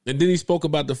 And then he spoke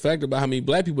about the fact about how many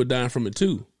black people are dying from it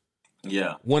too.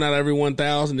 Yeah. 1 out of every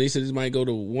 1,000. They said this might go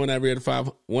to 1 out of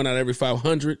every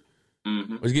 500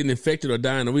 was getting infected or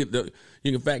dying. You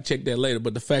can fact check that later.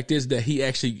 But the fact is that he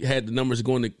actually had the numbers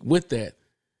going with that.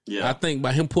 Yeah. I think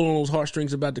by him pulling those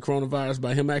heartstrings about the coronavirus,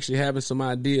 by him actually having some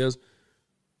ideas,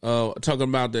 talking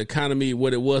about the economy,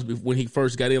 what it was when he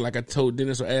first got in, like I told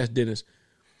Dennis or asked Dennis,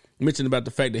 mentioned about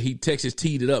the fact that he Texas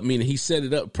teed it up, meaning he set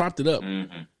it up, propped it up.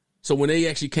 Mm-hmm. So when they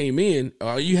actually came in,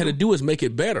 all you had to do is make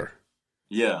it better.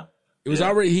 Yeah. It was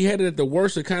already, he had it at the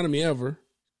worst economy ever.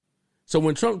 So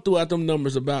when Trump threw out them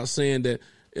numbers about saying that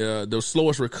the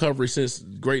slowest recovery since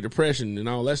Great Depression and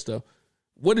all that stuff,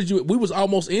 we was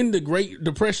almost in the Great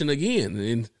Depression again.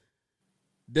 And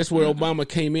that's where Obama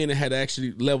came in and had to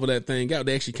actually level that thing out.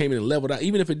 They actually came in and leveled out.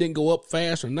 Even if it didn't go up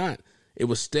fast or not, it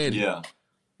was steady. Yeah.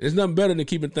 There's nothing better than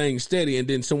keeping things steady and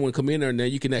then someone come in there and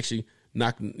then you can actually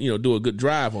do a good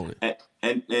drive on it.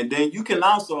 And then you can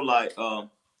also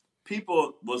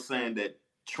people were saying that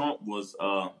Trump was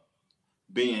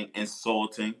being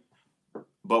insulting,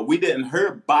 but we didn't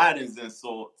hear Biden's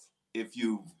insults if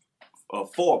you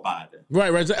for Biden.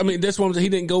 Right. I mean, that's what I'm saying. He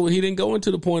didn't go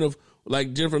into the point of,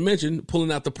 like Jennifer mentioned,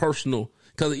 pulling out the personal,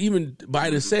 because even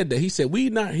Biden said that. He said, we're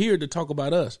not here to talk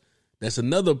about us. That's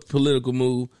another political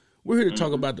move. We're here to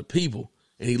talk about the people.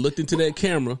 And he looked into that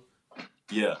camera.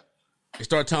 Yeah. And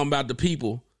started talking about the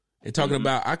people and talking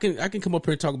about, I can come up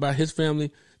here and talk about his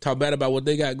family, talk bad about what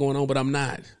they got going on, but I'm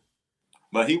not.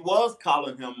 But he was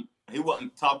calling him, he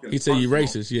wasn't talking. He said you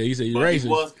racist. Yeah, he said you racist. He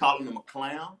was calling him a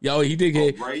clown. Yeah, he did.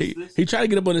 He tried to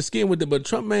get up on his skin with it, but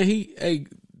Trump, man,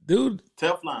 dude.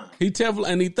 Teflon. He Teflon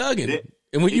and he thugging.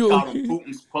 And when he called him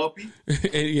Putin's puppy.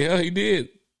 And yeah, he did.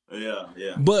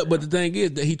 Yeah. But the thing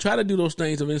is that he tried to do those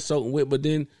things of insulting with, but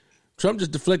then Trump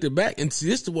just deflected back. And see,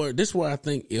 this is where I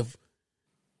think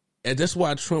that's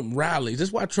why Trump rallies.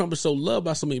 That's why Trump is so loved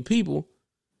by so many people,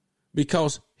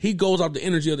 because he goes off the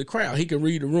energy of the crowd. He can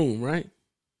read the room, right?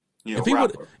 Yeah,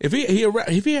 if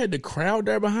he had the crowd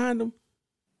there behind him,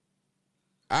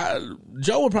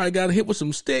 Joe would probably got hit with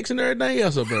some sticks and everything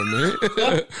else up there, man.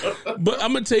 But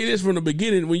I'm gonna tell you this from the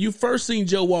beginning: when you first seen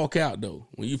Joe walk out, though,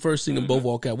 when you first seen them both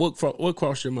walk out, what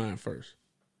crossed your mind first?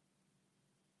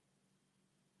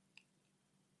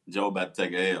 Joe about to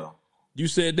take a L. You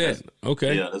said that,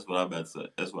 okay? Yeah, that's what I about to say.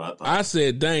 That's what I thought. I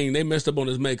said, "Dang, they messed up on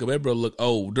his makeup. That brother looked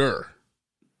older."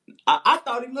 I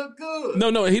thought he looked good.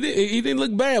 No, he didn't. He didn't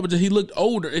look bad, but he looked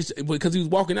older. It's because he was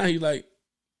walking out. He like,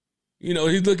 he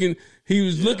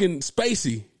was looking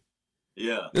spacey.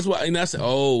 Yeah, that's why. And I said,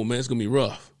 "Oh man, it's gonna be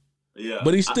rough." Yeah,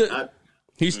 but he stood.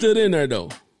 He stood in there though.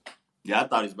 Yeah, I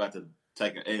thought he was about to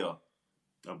take an L,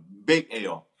 a big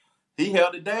L. He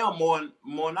held it down more than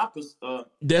I was.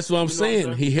 That's what I'm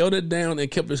saying. He held it down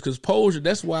and kept his composure.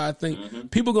 That's why I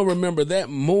think people gonna remember that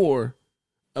more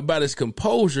about his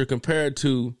composure compared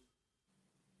to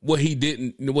what he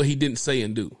didn't say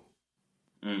and do.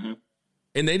 Mm-hmm.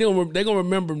 And they're gonna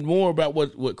remember more about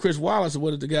what Chris Wallace, or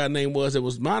what the guy name was that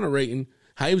was moderating,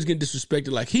 how he was getting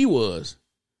disrespected like he was.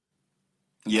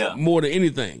 Yeah. More than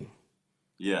anything.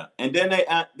 Yeah. And then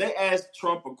they asked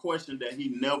Trump a question that he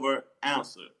never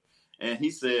answered. And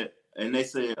he said, and they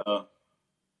said,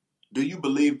 do you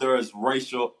believe there is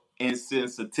racial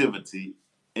insensitivity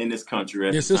in this country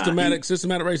at this time? Systematic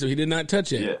racism. He did not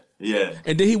touch it. Yeah.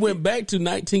 And then he went back to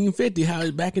 1950, how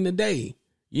it back in the day.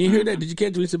 You didn't hear that? Did you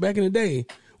catch what he said back in the day?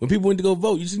 When people went to go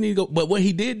vote, you just need to go. But what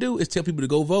he did do is tell people to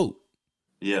go vote.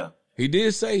 Yeah. He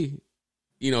did say,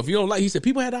 if you don't like, he said,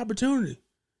 people had the opportunity.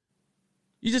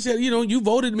 You just said, you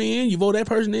voted me in, you vote that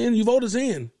person in, you vote us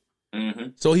in. Mm-hmm.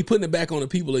 So he putting it back on the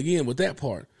people again with that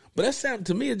part. But that sounded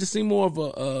to me, it just seemed more of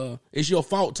a it's your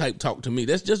fault type talk to me.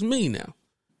 That's just me now.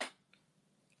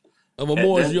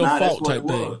 It's your fault type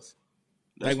thing.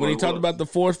 Like when he talked about the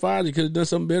forest fires, he could have done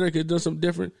something better, could have done something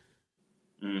different.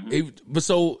 Mm-hmm. But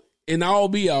so in all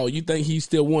be all, you think he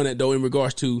still won that though in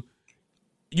regards to,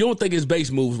 you don't think his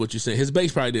base moves what you're saying. His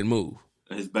base probably didn't move.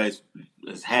 His base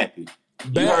is happy.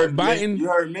 Biden, you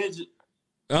heard Midget.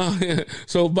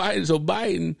 So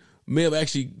Biden may have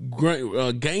actually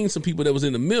gained some people that was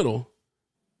in the middle,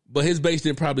 but his base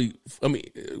didn't probably,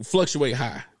 fluctuate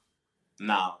high.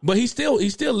 No. But he's still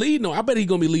leading them. I bet he's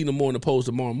going to be leading them more in the polls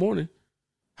tomorrow morning.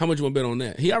 How much you want to bet on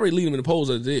that? He already leading them in the polls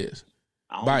as it is.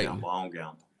 I don't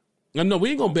gamble. No, we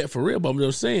ain't going to bet for real, but I'm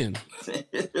just saying.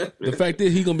 The fact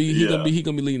is he gonna be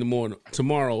leading them more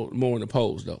tomorrow more in the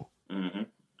polls though.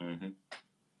 Mm-hmm. Mm-hmm.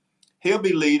 He'll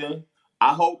be leading.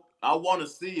 I want to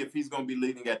see if he's going to be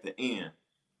leading at the end.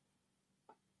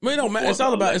 It don't matter. It's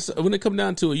all about when it comes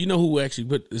down to it. You know who actually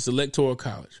put it's electoral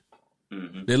college.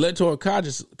 Mm-hmm. The electoral college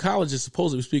is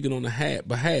supposed to be speaking on the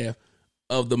behalf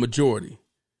of the majority.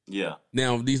 Yeah.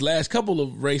 Now these last couple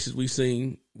of races we've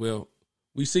seen. Well,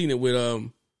 we've seen it with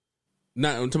I'm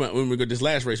talking about when we got this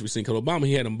last race we've seen. Because Obama,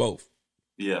 he had them both.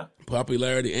 Yeah.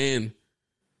 Popularity and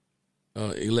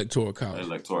electoral college.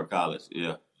 Electoral college.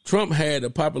 Yeah. Trump had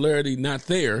a popularity not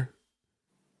there,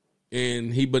 but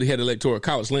he had electoral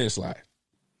college landslide.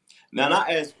 Now,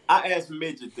 I asked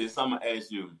Midget this. I'm gonna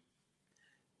ask you.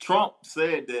 Trump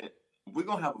said that we're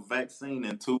gonna have a vaccine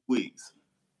in 2 weeks.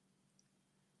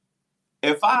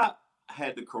 If I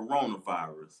had the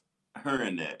coronavirus,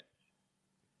 hearing that,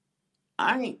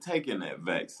 I ain't taking that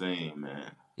vaccine,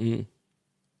 man.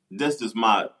 Mm-hmm. That's just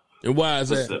my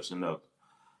perception of it.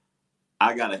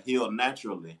 I gotta heal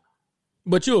naturally.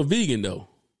 But you're a vegan, though.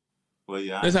 Well,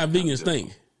 yeah. That's how vegans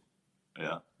think.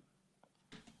 Yeah.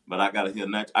 But I gotta heal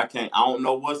naturally. I don't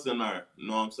know what's in there. You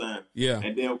know what I'm saying? Yeah.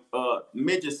 And then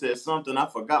Midget said something. I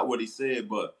forgot what he said,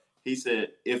 but he said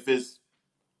if it's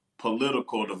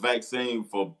political, the vaccine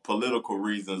for political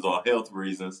reasons or health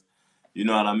reasons, you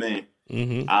know what I mean?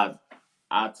 Mm-hmm.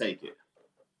 I take it.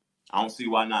 I don't see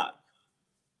why not.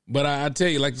 But I tell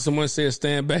you, like someone said,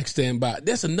 stand back, stand by.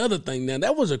 That's another thing now.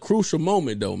 That was a crucial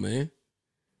moment, though, man.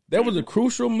 That was a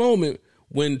crucial moment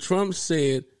when Trump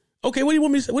said, okay, what do you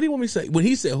want me to say? What do you want me to say? When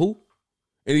he said who?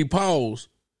 And he paused.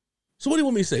 So what do you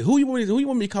want me to say? Who you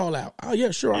want me to call out? Oh,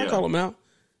 yeah, sure, I'll call him out.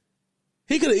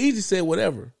 He could have easily said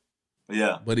whatever.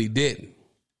 Yeah. But he didn't.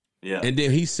 Yeah. And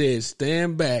then he said,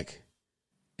 stand back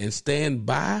and stand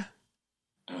by.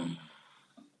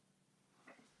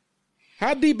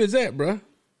 How deep is that, bro?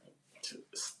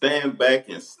 Stand back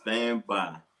and stand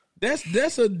by.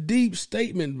 That's a deep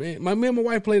statement, man. My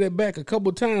wife played that back a couple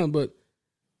of times, but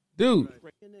dude.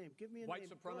 White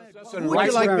supremacists and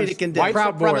white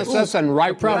supremacists and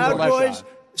right Proud Boys,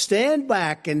 stand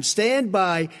back and stand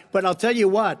by. But I'll tell you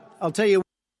what.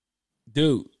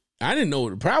 Dude, I didn't know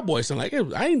what the Proud Boys sound like. I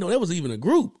didn't know that was even a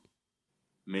group.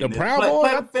 The Proud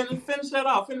Boy? Finish that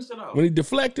off. When he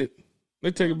deflected,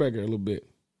 let's take it back here a little bit.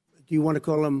 Do you want to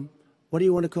call him? What do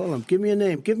you want to call him? Give me a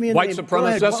name. White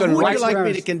supremacists and white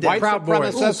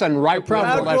supremacists and right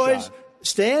Proud Boys.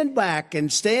 Stand back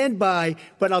and stand by.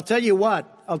 But I'll tell you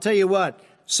what.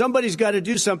 Somebody's got to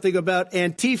do something about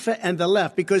Antifa and the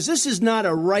left, because this is not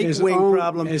a right-wing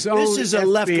problem. This is a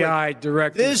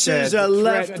left-wing. This is a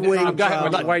left-wing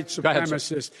problem. White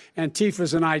supremacist.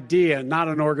 Antifa's an idea, not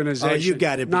an organization. Oh, you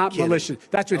got to be not kidding. militia.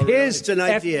 That's what his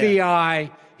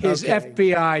FBI,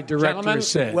 FBI director Gentlemen,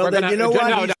 said. Well, then you know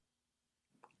what?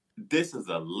 This is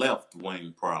a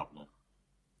left-wing problem.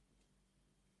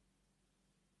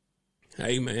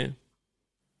 Hey, man.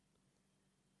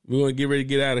 We want to get ready to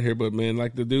get out of here, but, man,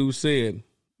 like the dude said,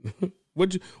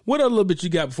 what other little bit you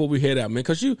got before we head out, man?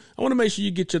 Because I want to make sure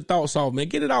you get your thoughts off, man.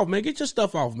 Get it off, man. Get your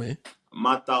stuff off, man.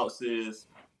 My thoughts is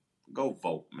go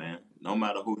vote, man. No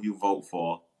matter who you vote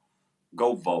for,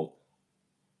 go vote.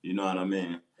 You know what I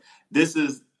mean? This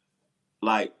is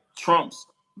like Trump's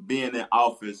being in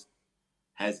office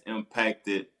has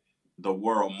impacted the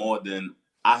world more than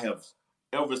I have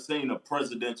ever seen a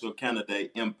presidential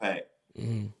candidate impact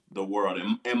the world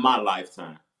in my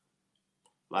lifetime.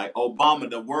 Like Obama,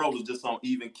 the world was just on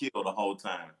even keel the whole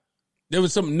time. There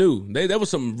was something new. That was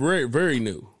something very, very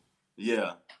new.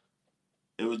 Yeah.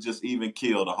 It was just even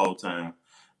keel the whole time.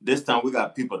 This time we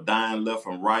got people dying left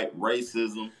and right,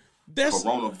 racism,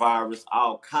 coronavirus,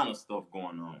 all kind of stuff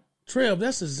going on. Trev,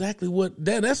 that's exactly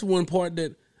that's one part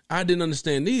that I didn't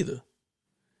understand either.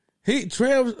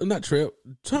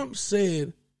 Trump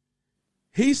said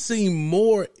he's seen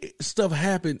more stuff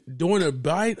happen during the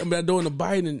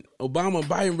Biden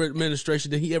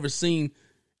administration than he ever seen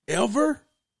ever.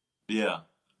 Yeah.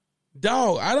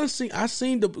 Dog, I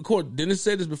seen the court. Dennis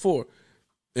said this before,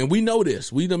 and we know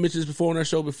this. We done mentioned this before on our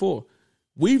show before.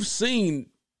 We've seen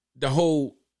the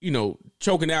whole,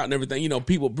 choking out and everything,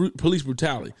 police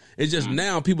brutality. It's just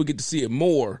now people get to see it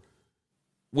more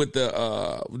with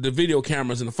the video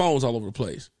cameras and the phones all over the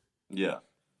place. Yeah.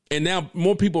 And now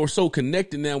more people are so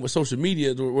connected now with social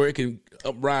media where it can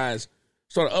uprise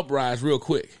real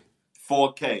quick.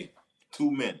 4K,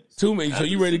 2 minutes. 2 minutes. So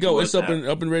you ready to go? It's up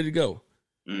and ready to go.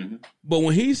 Mm-hmm. But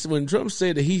when Trump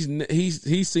said that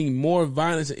he's seen more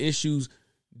violence and issues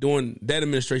during that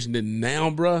administration than now,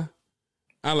 bruh,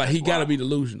 he got to be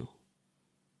delusional.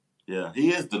 Yeah,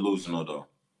 he is delusional though.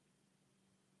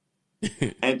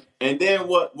 and then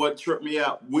what tripped me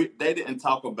out? They didn't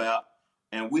talk about,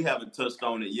 and we haven't touched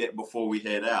on it yet before we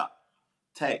head out.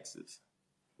 Taxes.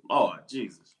 Lord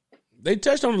Jesus. They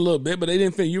touched on it a little bit, but they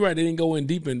didn't think. You're right. They didn't go in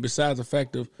deep in. Besides the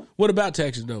fact of what about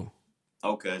taxes though?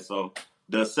 Okay, so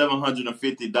the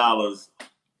 $750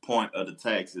 point of the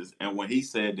taxes, and when he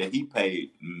said that he paid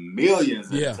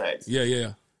millions in taxes.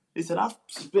 Yeah. He said, I've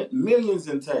spent millions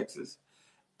in taxes.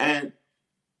 And,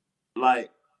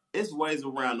 it's ways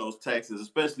around those taxes,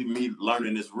 especially me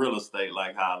learning this real estate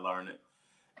like how I learned it.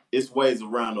 It's ways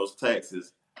around those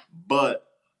taxes. But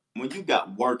when you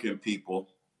got working people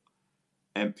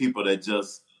and people that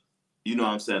just,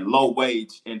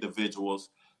 low-wage individuals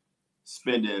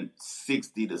spending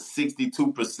 60 to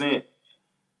 62%,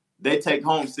 they take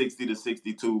home 60 to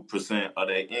 62% of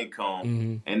their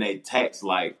income, and they tax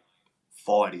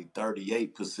 40,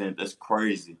 38%. That's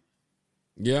crazy.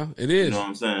 Yeah, it is. You know what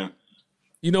I'm saying?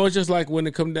 It's just like when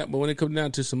it comes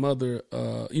down to some other,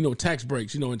 tax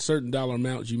breaks, in certain dollar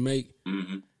amounts you make,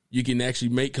 you can actually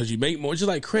make, because you make more. It's just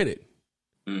like credit.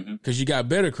 Because you got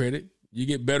better credit, you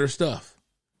get better stuff.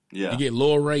 Yeah. You get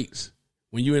lower rates.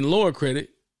 When you're in lower credit,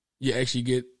 you actually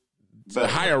get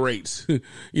higher rates.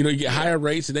 You get higher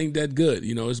rates. It ain't that good.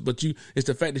 It's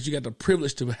the fact that you got the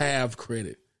privilege to have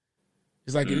credit.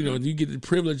 It's like, you get the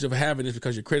privilege of having it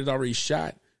because your credit's already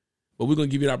shot, but we're going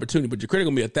to give you an opportunity, but your credit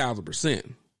going to be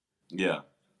 1,000%. Yeah.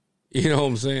 You know what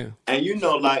I'm saying? And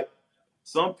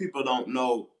some people don't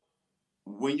know,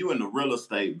 when you're in the real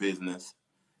estate business,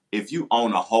 if you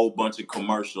own a whole bunch of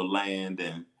commercial land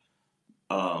and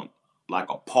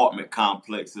apartment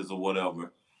complexes or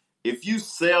whatever, if you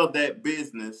sell that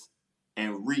business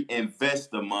and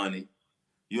reinvest the money,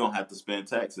 you don't have to spend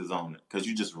taxes on it because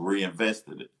you just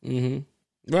reinvested it. Mm-hmm.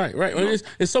 Right.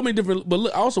 It's so many different. But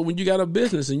look, also when you got a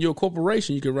business and you're a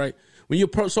corporation, you can write. When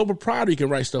you're sole proprietor, you can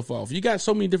write stuff off. You got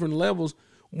so many different levels.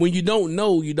 When you don't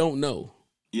know, you don't know.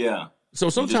 Yeah. So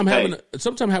sometimes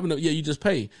you just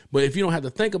pay. But if you don't have to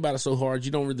think about it so hard,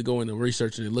 you don't really go into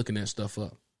researching and looking that stuff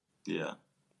up. Yeah.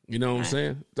 You know what I'm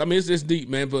saying? I mean, it's deep,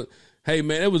 man. But hey,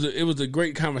 man, it was a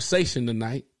great conversation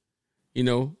tonight.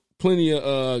 Plenty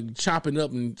of chopping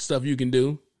up and stuff you can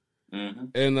do.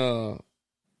 And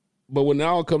but when it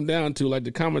all come down to, like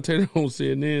the commentator on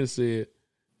CNN said,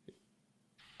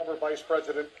 vice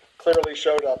president clearly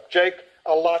showed up. Jake,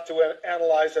 a lot to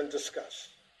analyze and discuss.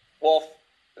 Wolf,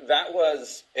 that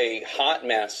was a hot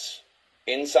mess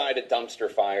inside a dumpster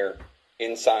fire,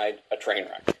 inside a train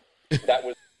wreck. That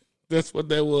was. That's what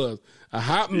that was. A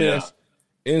hot mess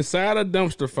inside a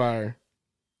dumpster fire,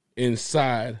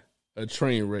 inside a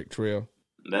train wreck, Trail.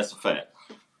 That's a fact.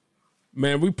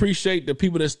 Man, we appreciate the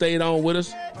people that stayed on with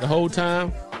us the whole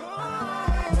time.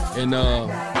 And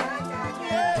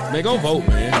man, go vote,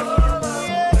 man.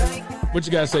 What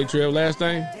you got to say, Trail? Last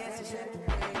thing?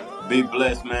 Be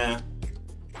blessed, man.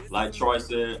 Like Troy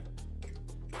said,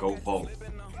 go vote.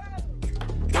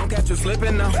 Don't catch you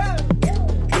slipping now.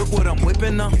 Look what I'm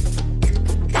whipping now.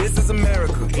 This is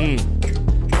America.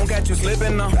 Don't catch you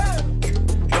slipping now.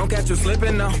 Don't catch you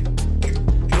slipping now.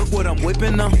 Look what I'm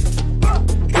whipping now.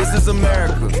 This is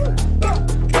America.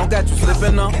 Don't catch you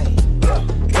slipping now.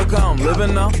 Look how I'm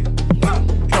living now.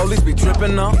 Police be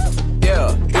tripping now.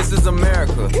 Yeah, this is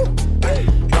America.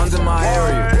 Guns in my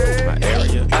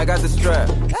area. I got the strap.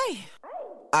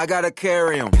 I gotta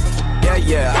carry 'em.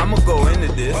 Yeah, I'ma go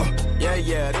into this.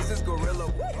 Yeah, this is good.